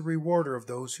 God is a rewarder of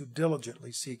those who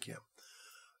diligently seek him.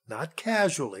 Not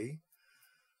casually,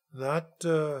 not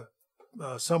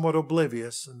somewhat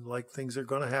oblivious and like things are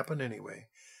going to happen anyway,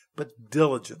 but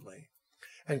diligently.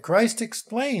 And Christ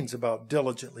explains about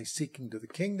diligently seeking to the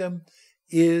kingdom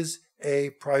is a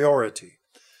priority.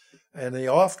 And the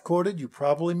oft quoted, you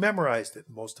probably memorized it,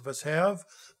 most of us have,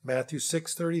 Matthew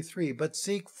 6:33, but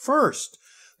seek first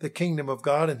the kingdom of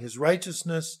God and his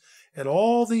righteousness, and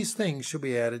all these things shall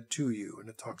be added to you. And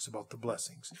it talks about the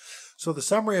blessings. So the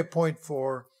summary of point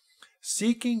 4,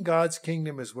 seeking God's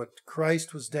kingdom is what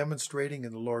Christ was demonstrating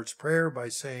in the Lord's Prayer by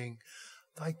saying,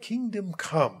 thy kingdom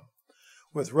come,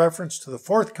 with reference to the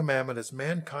 4th commandment as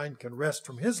mankind can rest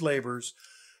from his labors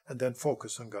and then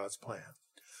focus on God's plan.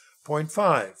 Point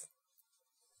 5.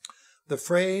 The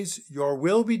phrase, your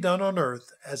will be done on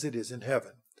earth as it is in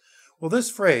heaven. Well, this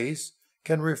phrase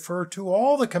can refer to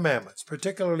all the commandments,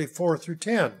 particularly 4 through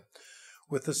 10,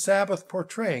 with the Sabbath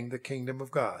portraying the kingdom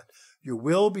of God. Your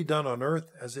will be done on earth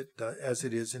as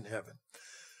it is in heaven.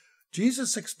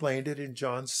 Jesus explained it in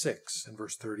John 6 and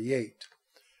verse 38.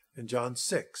 In John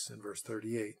 6 and verse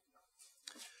 38.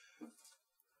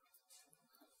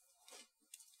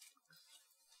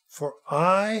 For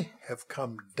I have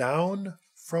come down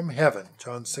from heaven,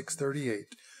 John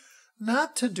 6:38,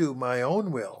 not to do my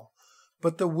own will,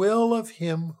 but the will of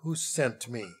him who sent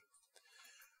me.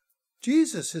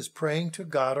 Jesus is praying to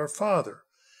God our Father,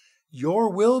 your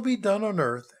will be done on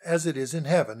earth as it is in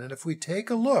heaven. And if we take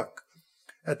a look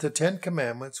at the 10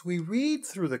 Commandments, we read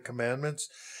through the commandments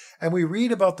and we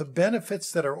read about the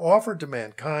benefits that are offered to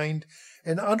mankind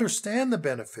and understand the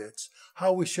benefits,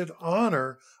 how we should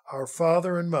honor our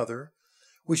father and mother.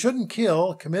 We shouldn't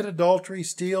kill, commit adultery,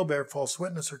 steal, bear false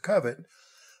witness, or covet.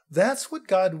 That's what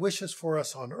God wishes for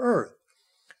us on earth.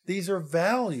 These are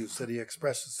values that he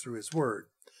expresses through his word.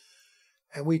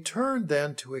 And we turn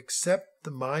then to accept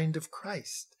the mind of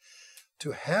Christ,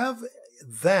 to have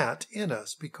that in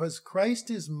us, because Christ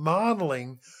is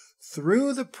modeling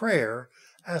through the prayer,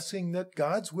 asking that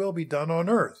God's will be done on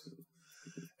earth.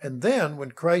 And then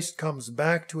when Christ comes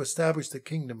back to establish the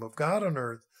kingdom of God on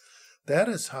earth, that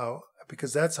is how,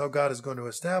 because that's how God is going to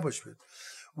establish it,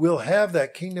 we'll have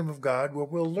that kingdom of God where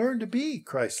we'll learn to be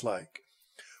Christ-like.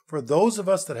 For those of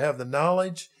us that have the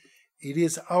knowledge, it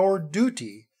is our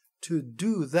duty to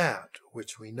do that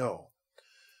which we know.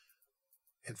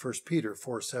 In 1 Peter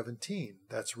 4:17,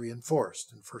 that's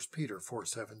reinforced in 1 Peter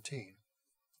 4:17.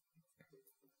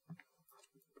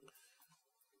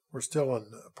 We're still on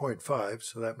point 5,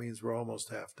 so that means we're almost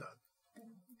half done.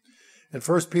 In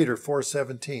 1 Peter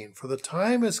 4:17, for the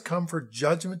time has come for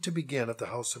judgment to begin at the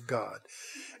house of God.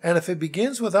 And if it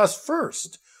begins with us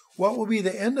first, what will be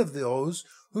the end of those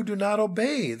who do not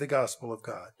obey the gospel of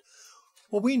God?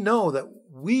 Well, we know that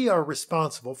we are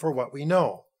responsible for what we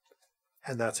know,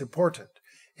 and that's important.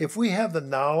 If we have the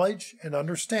knowledge and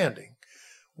understanding,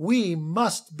 we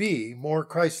must be more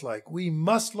Christ-like. We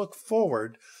must look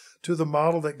forward to the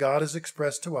model that God has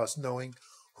expressed to us, knowing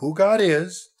who God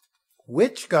is,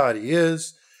 which God He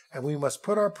is, and we must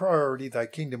put our priority, thy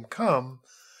kingdom come,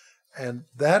 and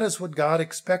that is what God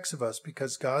expects of us,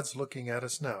 because God's looking at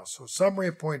us now. So summary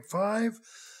of point 5,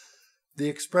 the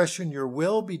expression, your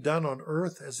will be done on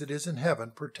earth as it is in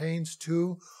heaven, pertains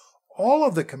to all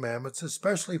of the commandments,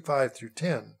 especially 5 through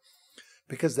 10,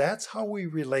 because that's how we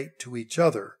relate to each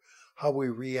other, how we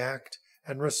react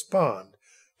and respond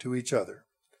to each other.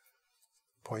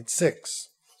 Point 6,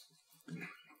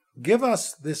 give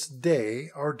us this day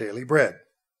our daily bread.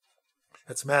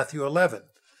 That's Matthew 11,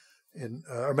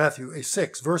 or Matthew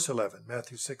 6, verse 11,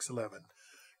 Matthew 6:11.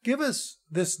 Give us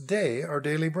this day our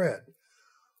daily bread.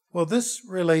 Well, this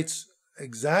relates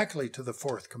exactly to the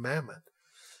fourth commandment.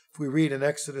 If we read in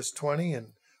Exodus 20 and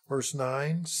verse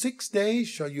 9, 6 days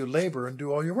shall you labor and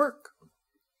do all your work.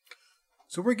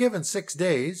 So we're given 6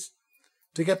 days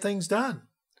to get things done,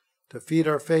 to feed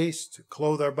our face, to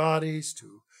clothe our bodies,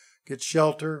 to get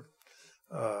shelter,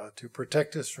 to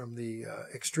protect us from the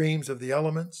extremes of the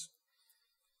elements.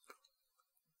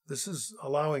 This is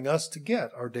allowing us to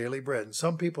get our daily bread. And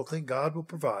some people think God will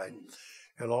provide,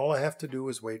 and all I have to do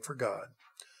is wait for God.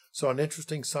 Saw an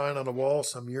interesting sign on a wall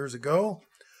some years ago.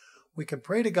 We can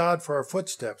pray to God for our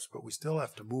footsteps, but we still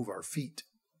have to move our feet.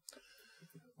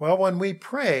 Well, when we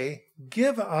pray,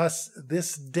 give us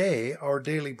this day our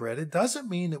daily bread, it doesn't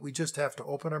mean that we just have to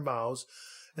open our mouths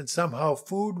and somehow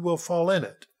food will fall in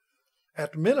it.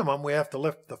 At minimum, we have to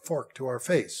lift the fork to our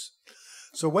face.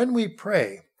 So when we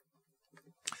pray,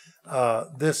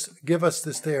 give us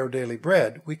this day our daily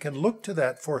bread, we can look to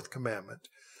that fourth commandment.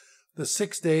 The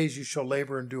 6 days you shall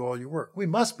labor and do all your work. We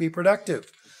must be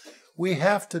productive. We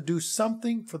have to do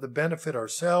something for the benefit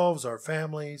ourselves, our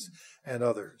families, and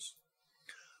others.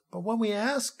 But when we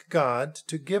ask God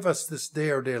to give us this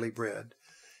day our daily bread,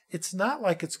 it's not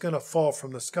like it's going to fall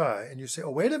from the sky. And you say,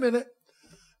 oh, wait a minute.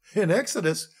 In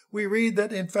Exodus, we read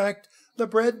that, in fact, the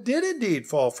bread did indeed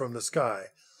fall from the sky.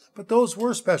 But those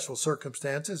were special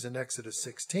circumstances. In Exodus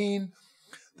 16,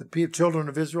 the children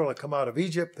of Israel had come out of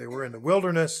Egypt. They were in the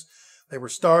wilderness. They were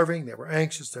starving. They were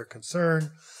anxious. They're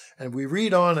concerned. And we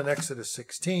read on in Exodus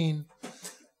 16,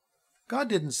 God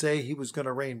didn't say He was going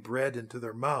to rain bread into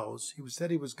their mouths. He said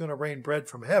He was going to rain bread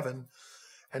from heaven,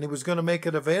 and He was going to make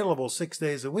it available 6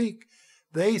 days a week.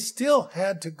 They still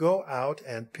had to go out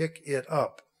and pick it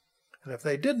up. And if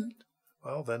they didn't,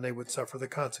 well, then they would suffer the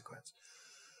consequence.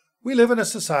 We live in a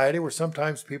society where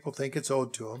sometimes people think it's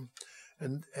owed to them,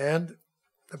 and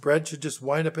the bread should just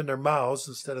wind up in their mouths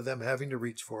instead of them having to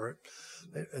reach for it,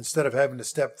 instead of having to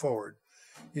step forward.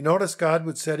 You notice God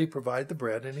would say He provide the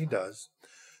bread, and He does.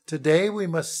 Today we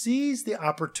must seize the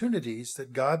opportunities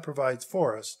that God provides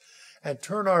for us and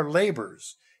turn our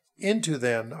labors into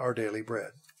then our daily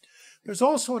bread. There's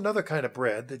also another kind of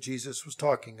bread that Jesus was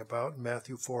talking about in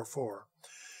Matthew 4:4.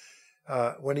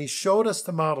 When He showed us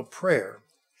the model prayer,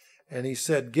 and He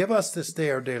said, give us this day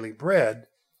our daily bread,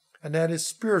 and that is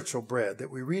spiritual bread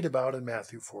that we read about in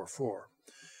Matthew 4:4.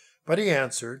 But He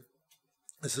answered,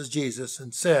 this is Jesus,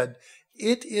 and said,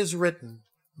 it is written,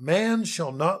 man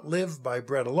shall not live by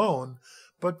bread alone,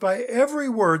 but by every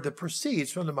word that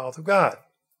proceeds from the mouth of God.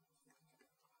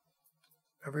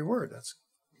 Every word.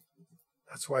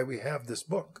 That's why we have this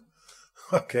book,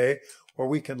 okay, where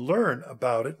we can learn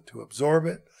about it, to absorb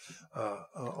it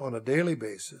on a daily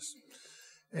basis.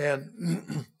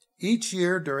 And each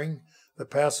year during the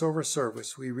Passover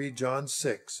service, we read John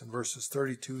 6 and verses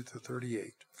 32 to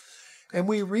 38. And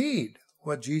we read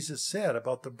what Jesus said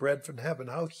about the bread from heaven,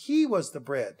 how He was the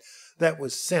bread that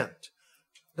was sent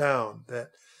down, that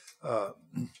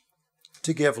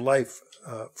to give life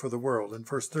for the world. In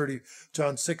verse 30,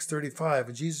 John 6:35,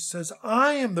 and Jesus says,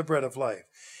 I am the bread of life.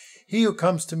 He who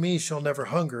comes to me shall never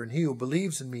hunger, and he who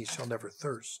believes in me shall never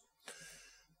thirst.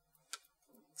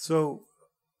 So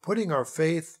putting our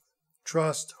faith,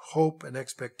 trust, hope, and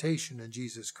expectation in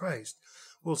Jesus Christ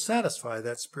will satisfy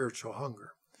that spiritual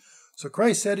hunger. So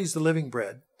Christ said he's the living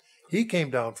bread. He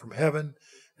came down from heaven,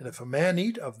 and if a man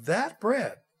eat of that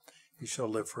bread, he shall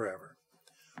live forever.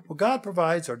 Well, God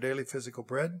provides our daily physical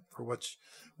bread, for which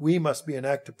we must be an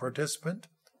active participant,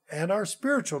 and our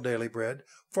spiritual daily bread,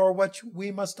 for which we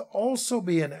must also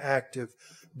be an active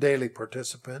daily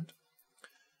participant.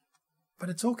 But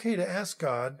it's okay to ask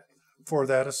God for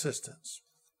that assistance.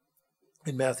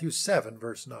 In Matthew 7,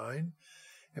 verse 9,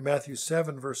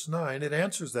 it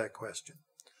answers that question.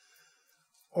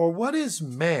 Or what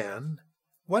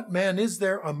man is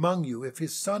there among you, if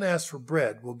his son asks for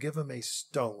bread, will give him a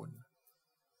stone?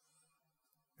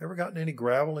 Ever gotten any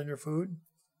gravel in your food?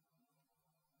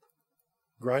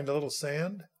 Grind a little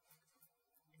sand?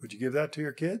 Would you give that to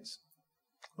your kids?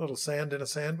 A little sand in a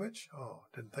sandwich? Oh,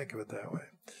 didn't think of it that way.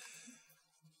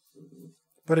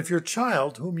 But if your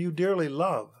child, whom you dearly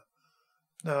love,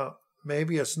 now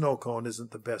maybe a snow cone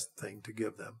isn't the best thing to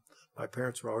give them. My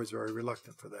parents were always very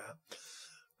reluctant for that.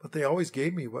 But they always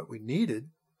gave me what we needed,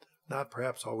 not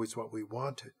perhaps always what we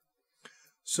wanted.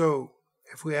 So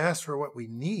if we ask for what we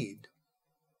need,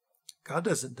 God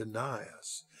doesn't deny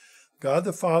us. God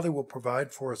the Father will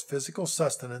provide for us physical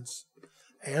sustenance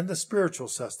and the spiritual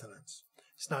sustenance.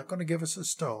 He's not going to give us a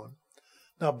stone.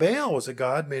 Now, Baal was a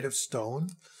god made of stone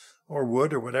or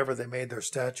wood or whatever they made their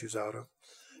statues out of,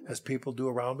 as people do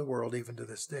around the world even to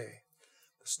this day.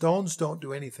 The stones don't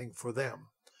do anything for them,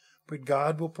 but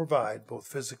God will provide both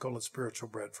physical and spiritual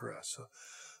bread for us. So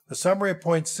the summary of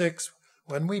point 6,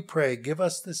 when we pray, give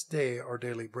us this day our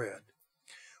daily bread.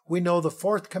 We know the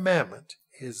fourth commandment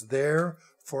is there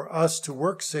for us to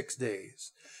work 6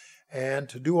 days and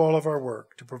to do all of our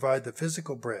work, to provide the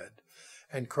physical bread.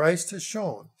 And Christ has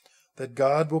shown that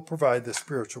God will provide the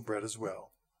spiritual bread as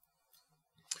well.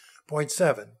 Point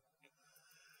 7,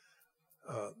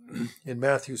 in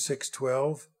Matthew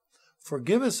 6:12,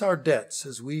 forgive us our debts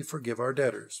as we forgive our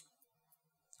debtors.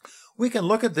 We can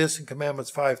look at this in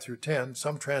Commandments 5 through 10.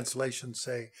 Some translations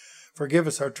say, forgive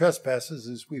us our trespasses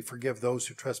as we forgive those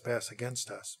who trespass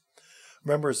against us.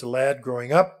 Remember, as a lad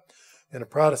growing up in a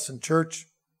Protestant church,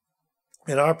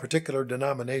 in our particular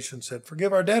denomination said,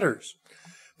 forgive our debtors.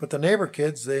 But the neighbor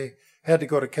kids, they had to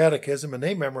go to catechism and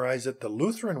they memorized it the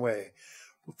Lutheran way.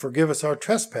 Forgive us our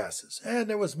trespasses. And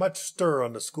there was much stir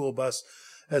on the school bus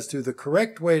as to the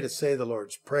correct way to say the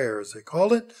Lord's Prayer, as they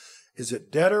called it. Is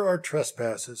it debtor or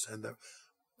trespasses?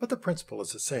 But the principle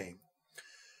is the same.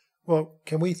 Well,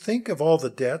 can we think of all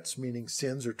the debts, meaning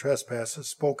sins or trespasses,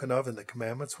 spoken of in the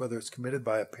commandments, whether it's committed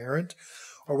by a parent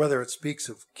or whether it speaks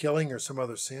of killing or some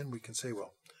other sin? We can say,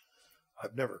 well,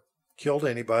 I've never killed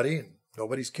anybody and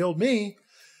nobody's killed me.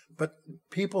 But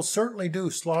people certainly do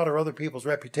slaughter other people's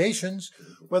reputations,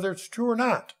 whether it's true or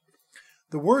not.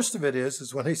 The worst of it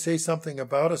is when they say something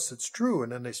about us that's true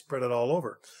and then they spread it all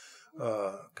over,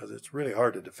 because it's really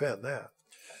hard to defend that.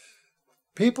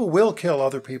 People will kill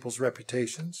other people's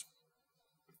reputations,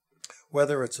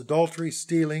 whether it's adultery,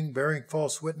 stealing, bearing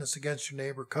false witness against your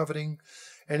neighbor, coveting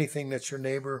anything that's your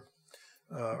neighbor,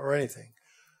 or anything.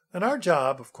 And our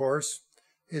job, of course,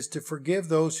 is to forgive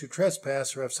those who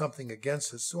trespass or have something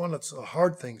against us. It's one of the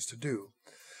hard things to do.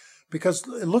 Because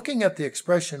looking at the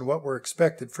expression, what we're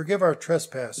expected, forgive our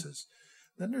trespasses,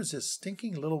 then there's this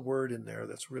stinking little word in there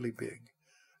that's really big.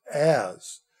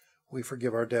 As we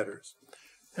forgive our debtors.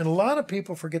 And a lot of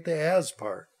people forget the as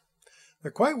part.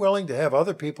 They're quite willing to have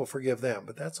other people forgive them,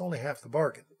 but that's only half the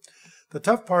bargain. The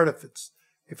tough part,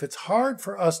 if it's hard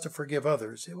for us to forgive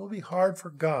others, it will be hard for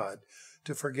God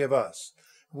to forgive us.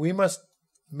 We must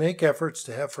make efforts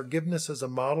to have forgiveness as a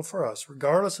model for us,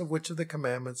 regardless of which of the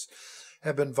commandments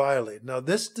have been violated. Now,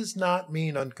 this does not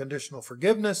mean unconditional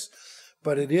forgiveness,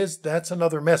 but that's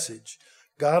another message.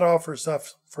 God offers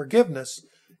us forgiveness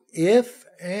if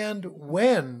and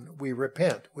when we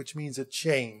repent, which means a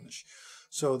change.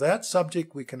 So that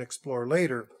subject we can explore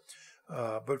later,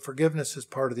 but forgiveness is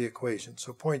part of the equation.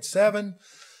 So point 7,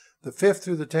 the 5th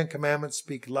through the 10 commandments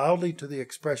speak loudly to the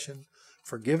expression,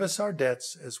 forgive us our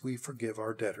debts as we forgive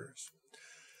our debtors.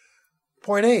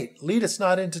 Point 8, lead us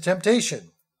not into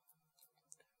temptation.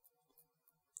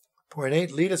 Point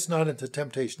 8, lead us not into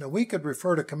temptation. Now, we could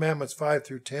refer to commandments 5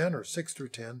 through 10 or 6 through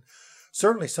 10.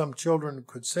 Certainly some children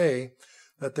could say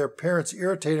that their parents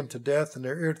irritate them to death and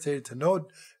they're irritated to no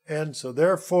end, so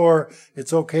therefore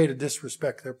it's okay to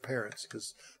disrespect their parents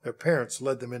because their parents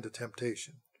led them into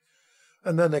temptation.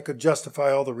 And then they could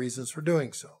justify all the reasons for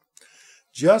doing so.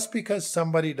 Just because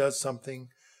somebody does something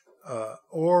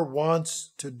or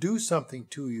wants to do something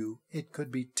to you, it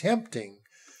could be tempting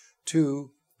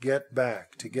to get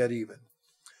back, to get even.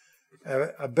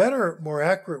 A better, more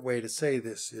accurate way to say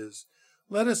this is,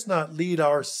 let us not lead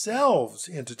ourselves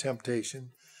into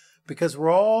temptation, because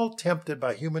we're all tempted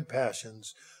by human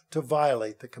passions to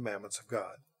violate the commandments of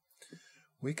God.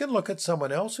 We can look at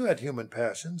someone else who had human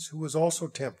passions, who was also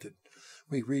tempted.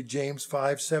 We read James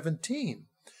 5:17,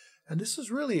 and this is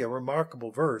really a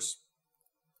remarkable verse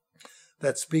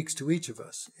that speaks to each of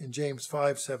us in James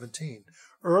 5:17.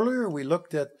 Earlier we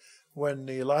looked at when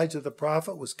Elijah the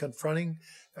prophet was confronting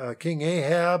King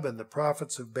Ahab and the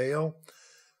prophets of Baal.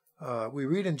 We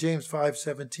read in James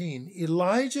 5:17,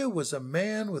 Elijah was a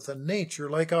man with a nature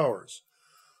like ours.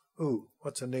 Ooh,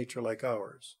 what's a nature like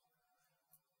ours?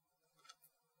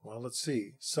 Well, let's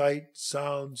see. Sight,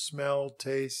 sound, smell,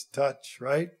 taste, touch,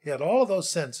 right? He had all of those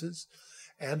senses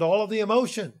and all of the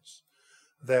emotions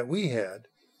that we had.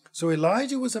 So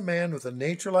Elijah was a man with a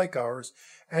nature like ours,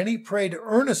 and he prayed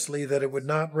earnestly that it would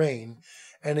not rain,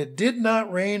 and it did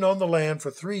not rain on the land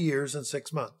for 3 years and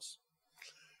 6 months.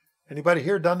 Anybody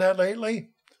here done that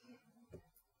lately?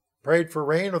 Prayed for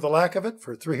rain or the lack of it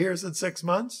for 3 years and 6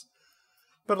 months?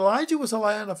 But Elijah was a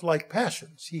man of like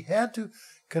passions. He had to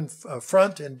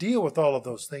confront and deal with all of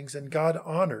those things, and God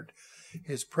honored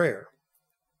his prayer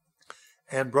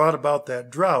and brought about that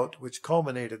drought, which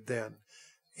culminated then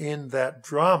in that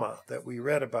drama that we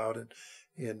read about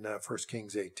in 1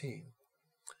 Kings 18,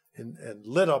 and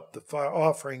lit up the fire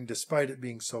offering despite it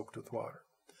being soaked with water.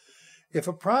 If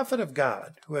a prophet of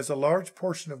God who has a large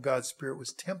portion of God's Spirit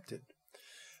was tempted,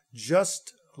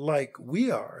 just like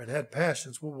we are, and had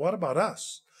passions, well, what about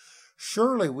us?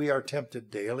 Surely we are tempted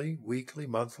daily, weekly,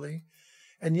 monthly,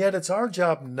 and yet it's our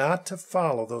job not to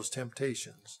follow those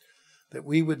temptations that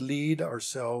we would lead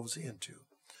ourselves into.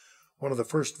 One of the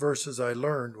first verses I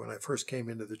learned when I first came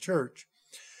into the church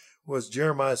was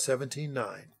Jeremiah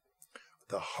 17:9.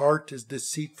 The heart is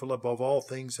deceitful above all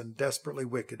things and desperately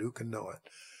wicked. Who can know it?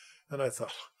 And I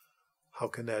thought, how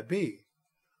can that be?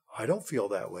 I don't feel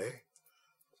that way.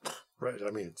 Right?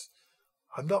 I mean,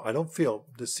 I don't feel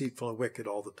deceitful and wicked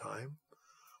all the time.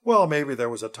 Well, maybe there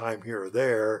was a time here or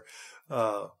there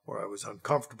where I was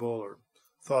uncomfortable or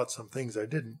thought some things I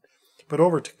didn't. But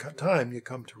over time, you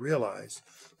come to realize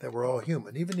that we're all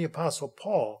human. Even the Apostle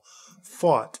Paul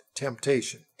fought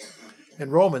temptation.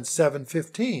 In Romans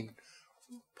 7:15,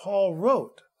 Paul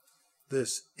wrote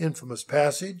this infamous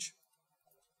passage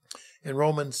in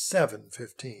Romans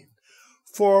 7:15.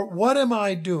 For what am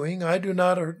I doing I do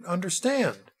not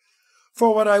understand.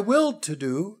 For what I will to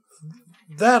do,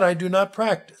 that I do not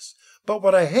practice. But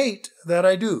what I hate, that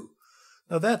I do.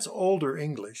 Now that's older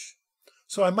English.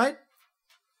 So I might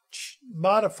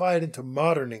modify it into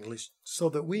modern English so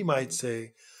that we might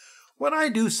say, when I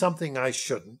do something I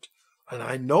shouldn't, and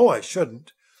I know I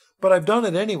shouldn't, but I've done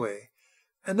it anyway,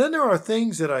 and then there are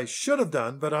things that I should have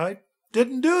done, but I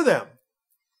didn't do them.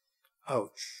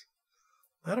 Ouch.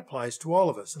 That applies to all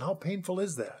of us. And how painful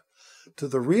is that? To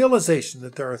the realization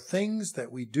that there are things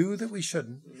that we do that we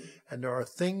shouldn't, and there are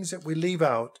things that we leave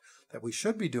out that we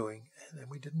should be doing, and then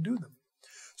we didn't do them.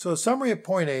 So a summary of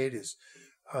point 8 is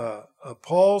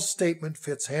Paul's statement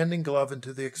fits hand in glove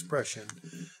into the expression,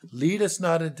 lead us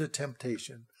not into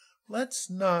temptation. Let's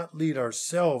not lead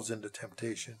ourselves into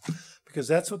temptation, because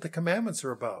that's what the commandments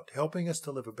are about, helping us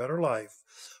to live a better life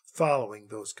following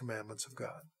those commandments of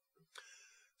God.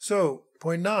 So,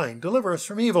 point 9, deliver us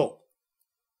from evil.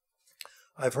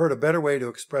 I've heard a better way to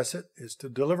express it is to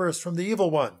deliver us from the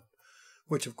evil one,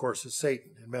 which of course is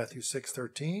Satan. In Matthew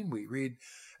 6:13, we read,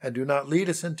 and do not lead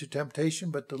us into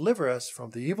temptation, but deliver us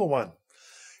from the evil one.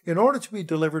 In order to be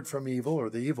delivered from evil or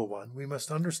the evil one, we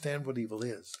must understand what evil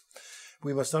is.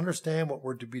 We must understand what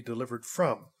we're to be delivered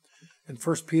from. In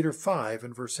 1 Peter 5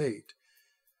 and verse 8,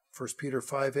 1 Peter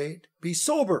 5:8, be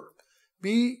sober,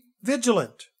 be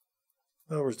vigilant.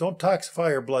 In other words, don't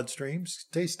toxify your bloodstreams.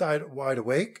 Stay wide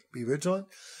awake, be vigilant,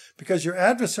 because your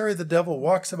adversary, the devil,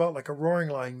 walks about like a roaring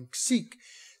lion,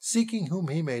 seeking whom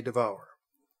he may devour.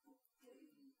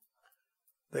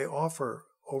 They offer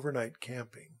overnight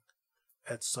camping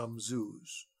at some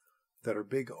zoos that are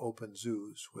big open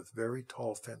zoos with very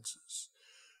tall fences.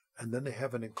 And then they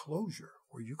have an enclosure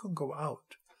where you can go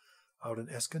out in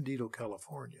Escondido,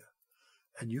 California,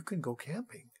 and you can go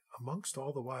camping amongst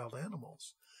all the wild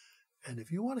animals. And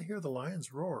if you want to hear the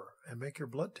lions roar and make your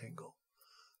blood tingle,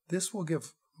 this will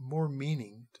give more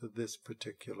meaning to this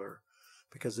particular,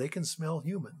 because they can smell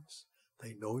humans.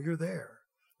 They know you're there,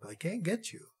 but they can't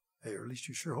get you. Or at least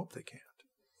you sure hope they can't.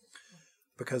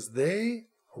 Because they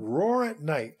roar at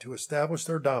night to establish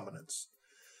their dominance.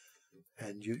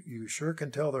 And you sure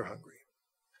can tell they're hungry.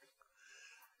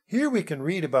 Here we can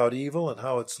read about evil and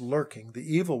how it's lurking,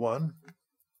 the evil one.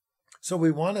 So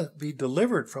we want to be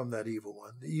delivered from that evil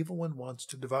one. The evil one wants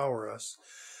to devour us,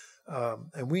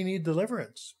 and we need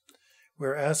deliverance.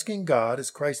 We're asking God,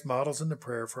 as Christ models in the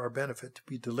prayer for our benefit, to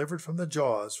be delivered from the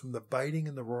jaws, from the biting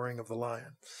and the roaring of the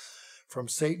lion, from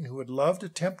Satan, who would love to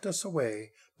tempt us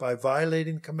away by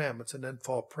violating the commandments and then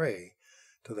fall prey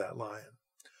to that lion.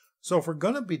 So if we're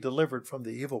going to be delivered from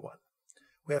the evil one,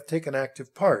 we have to take an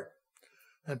active part.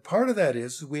 And part of that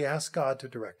is we ask God to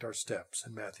direct our steps.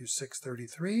 In Matthew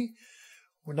 6:33,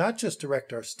 we'll not just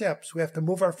direct our steps, we have to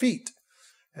move our feet.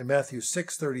 In Matthew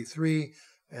 6:33,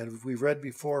 and we've read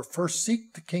before, first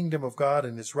seek the kingdom of God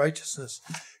and his righteousness,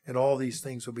 and all these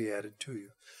things will be added to you.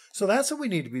 So that's what we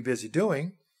need to be busy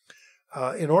doing.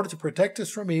 In order to protect us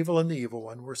from evil and the evil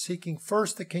one, we're seeking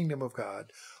first the kingdom of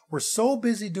God. We're so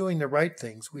busy doing the right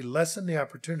things, we lessen the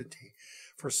opportunity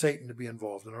for Satan to be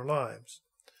involved in our lives.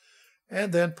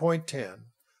 And then point 10,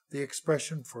 the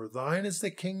expression, for thine is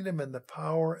the kingdom and the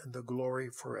power and the glory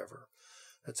forever.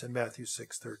 That's in Matthew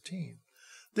 6:13.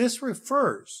 This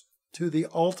refers to the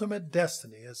ultimate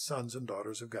destiny as sons and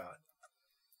daughters of God.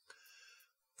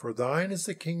 For thine is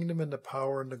the kingdom and the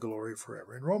power and the glory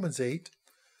forever. In Romans 8,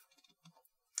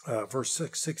 verse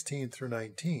 16 through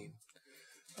 19,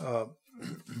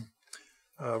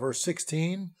 verse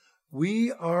 16,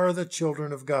 we are the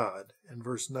children of God. In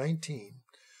verse 19,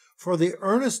 for the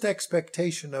earnest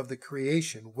expectation of the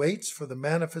creation waits for the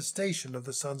manifestation of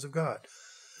the sons of God.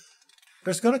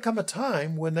 There's going to come a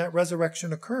time when that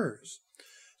resurrection occurs.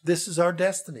 This is our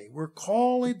destiny. We're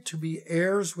called to be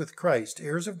heirs with Christ,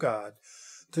 heirs of God,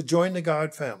 to join the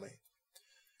God family.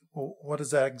 Well, what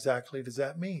does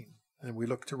that mean? And we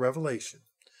look to Revelation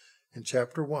in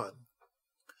chapter 1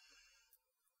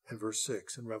 and verse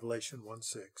 6, in Revelation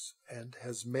 1:6, and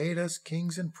has made us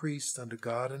kings and priests unto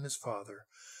God and his Father.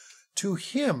 To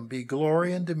him be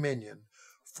glory and dominion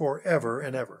forever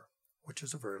and ever, which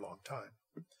is a very long time.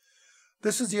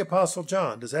 This is the Apostle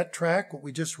John. Does that track what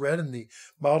we just read in the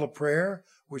model prayer,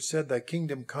 which said, thy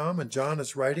kingdom come? And John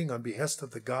is writing on behest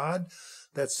of the God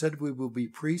that said we will be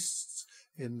priests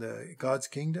in God's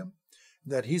kingdom,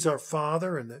 that he's our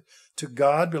Father, and that to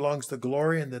God belongs the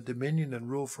glory and the dominion and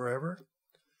rule forever.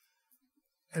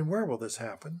 And where will this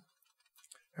happen?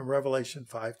 In Revelation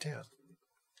 5:10.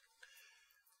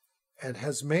 And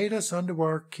has made us unto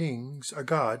our kings, our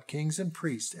God, kings and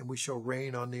priests, and we shall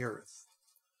reign on the earth.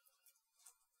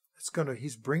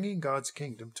 He's bringing God's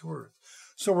kingdom to earth.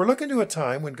 So we're looking to a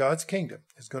time when God's kingdom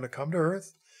is going to come to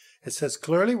earth. It says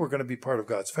clearly we're going to be part of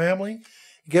God's family.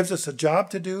 It gives us a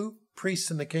job to do, priests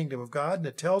in the kingdom of God, and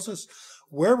it tells us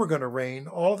where we're going to reign.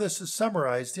 All of this is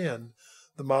summarized in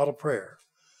the model prayer.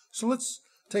 So let's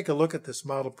take a look at this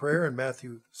model prayer in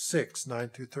Matthew 6:9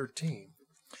 through 13.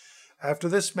 After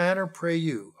this manner pray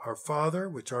you, our Father,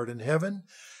 which art in heaven,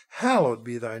 hallowed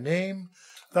be thy name.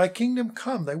 Thy kingdom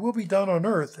come, thy will be done on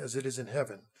earth as it is in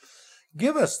heaven.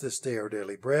 Give us this day our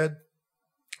daily bread,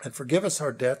 and forgive us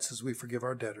our debts as we forgive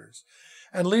our debtors.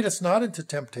 And lead us not into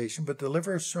temptation, but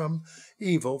deliver us from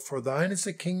evil. For thine is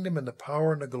the kingdom and the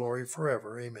power and the glory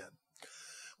forever. Amen.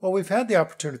 Well, we've had the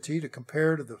opportunity to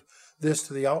compare this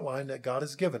to the outline that God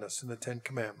has given us in the Ten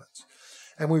Commandments.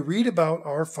 And we read about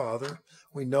our Father.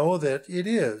 We know that it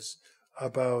is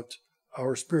about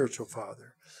our spiritual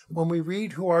Father. When we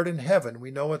read who art in heaven,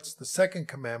 we know it's the second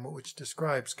commandment which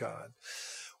describes God.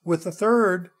 With the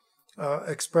third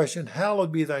expression,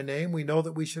 hallowed be thy name, we know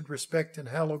that we should respect and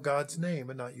hallow God's name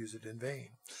and not use it in vain.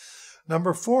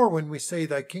 Number 4, when we say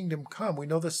thy kingdom come, we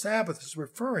know the Sabbath is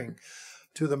referring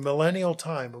to the millennial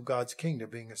time of God's kingdom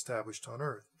being established on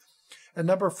earth. And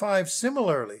number 5,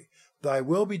 similarly, thy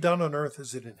will be done on earth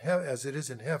as it is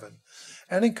in heaven.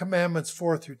 And in commandments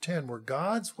 4 through 10, where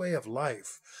God's way of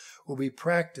life will be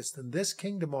practiced in this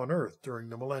kingdom on earth during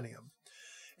the millennium.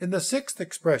 In the 6th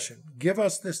expression, give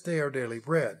us this day our daily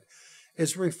bread,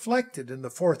 is reflected in the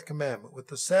 4th commandment, with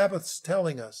the Sabbaths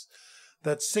telling us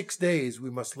that 6 days we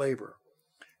must labor.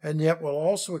 And yet we'll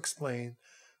also explain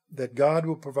that God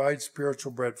will provide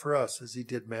spiritual bread for us as he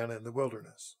did manna in the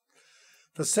wilderness.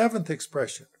 The 7th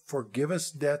expression, forgive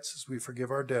us debts as we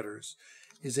forgive our debtors,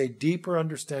 is a deeper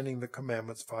understanding of the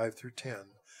commandments 5 through 10,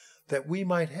 that we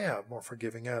might have more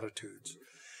forgiving attitudes.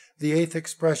 The 8th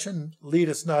expression, lead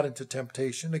us not into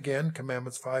temptation, again,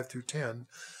 commandments 5 through 10,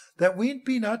 that we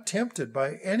be not tempted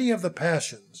by any of the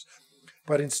passions,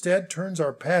 but instead turns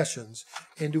our passions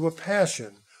into a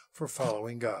passion for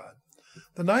following God.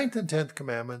 The 9th and 10th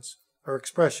commandments are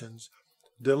expressions,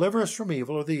 deliver us from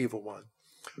evil or the evil one,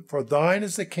 For thine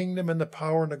is the kingdom and the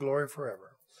power and the glory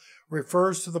forever,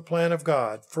 refers to the plan of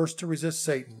God, first to resist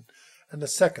Satan, and the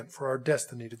second for our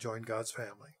destiny to join God's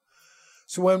family.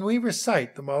 So when we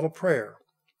recite the model prayer,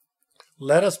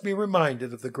 let us be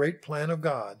reminded of the great plan of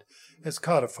God as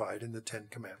codified in the Ten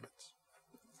Commandments.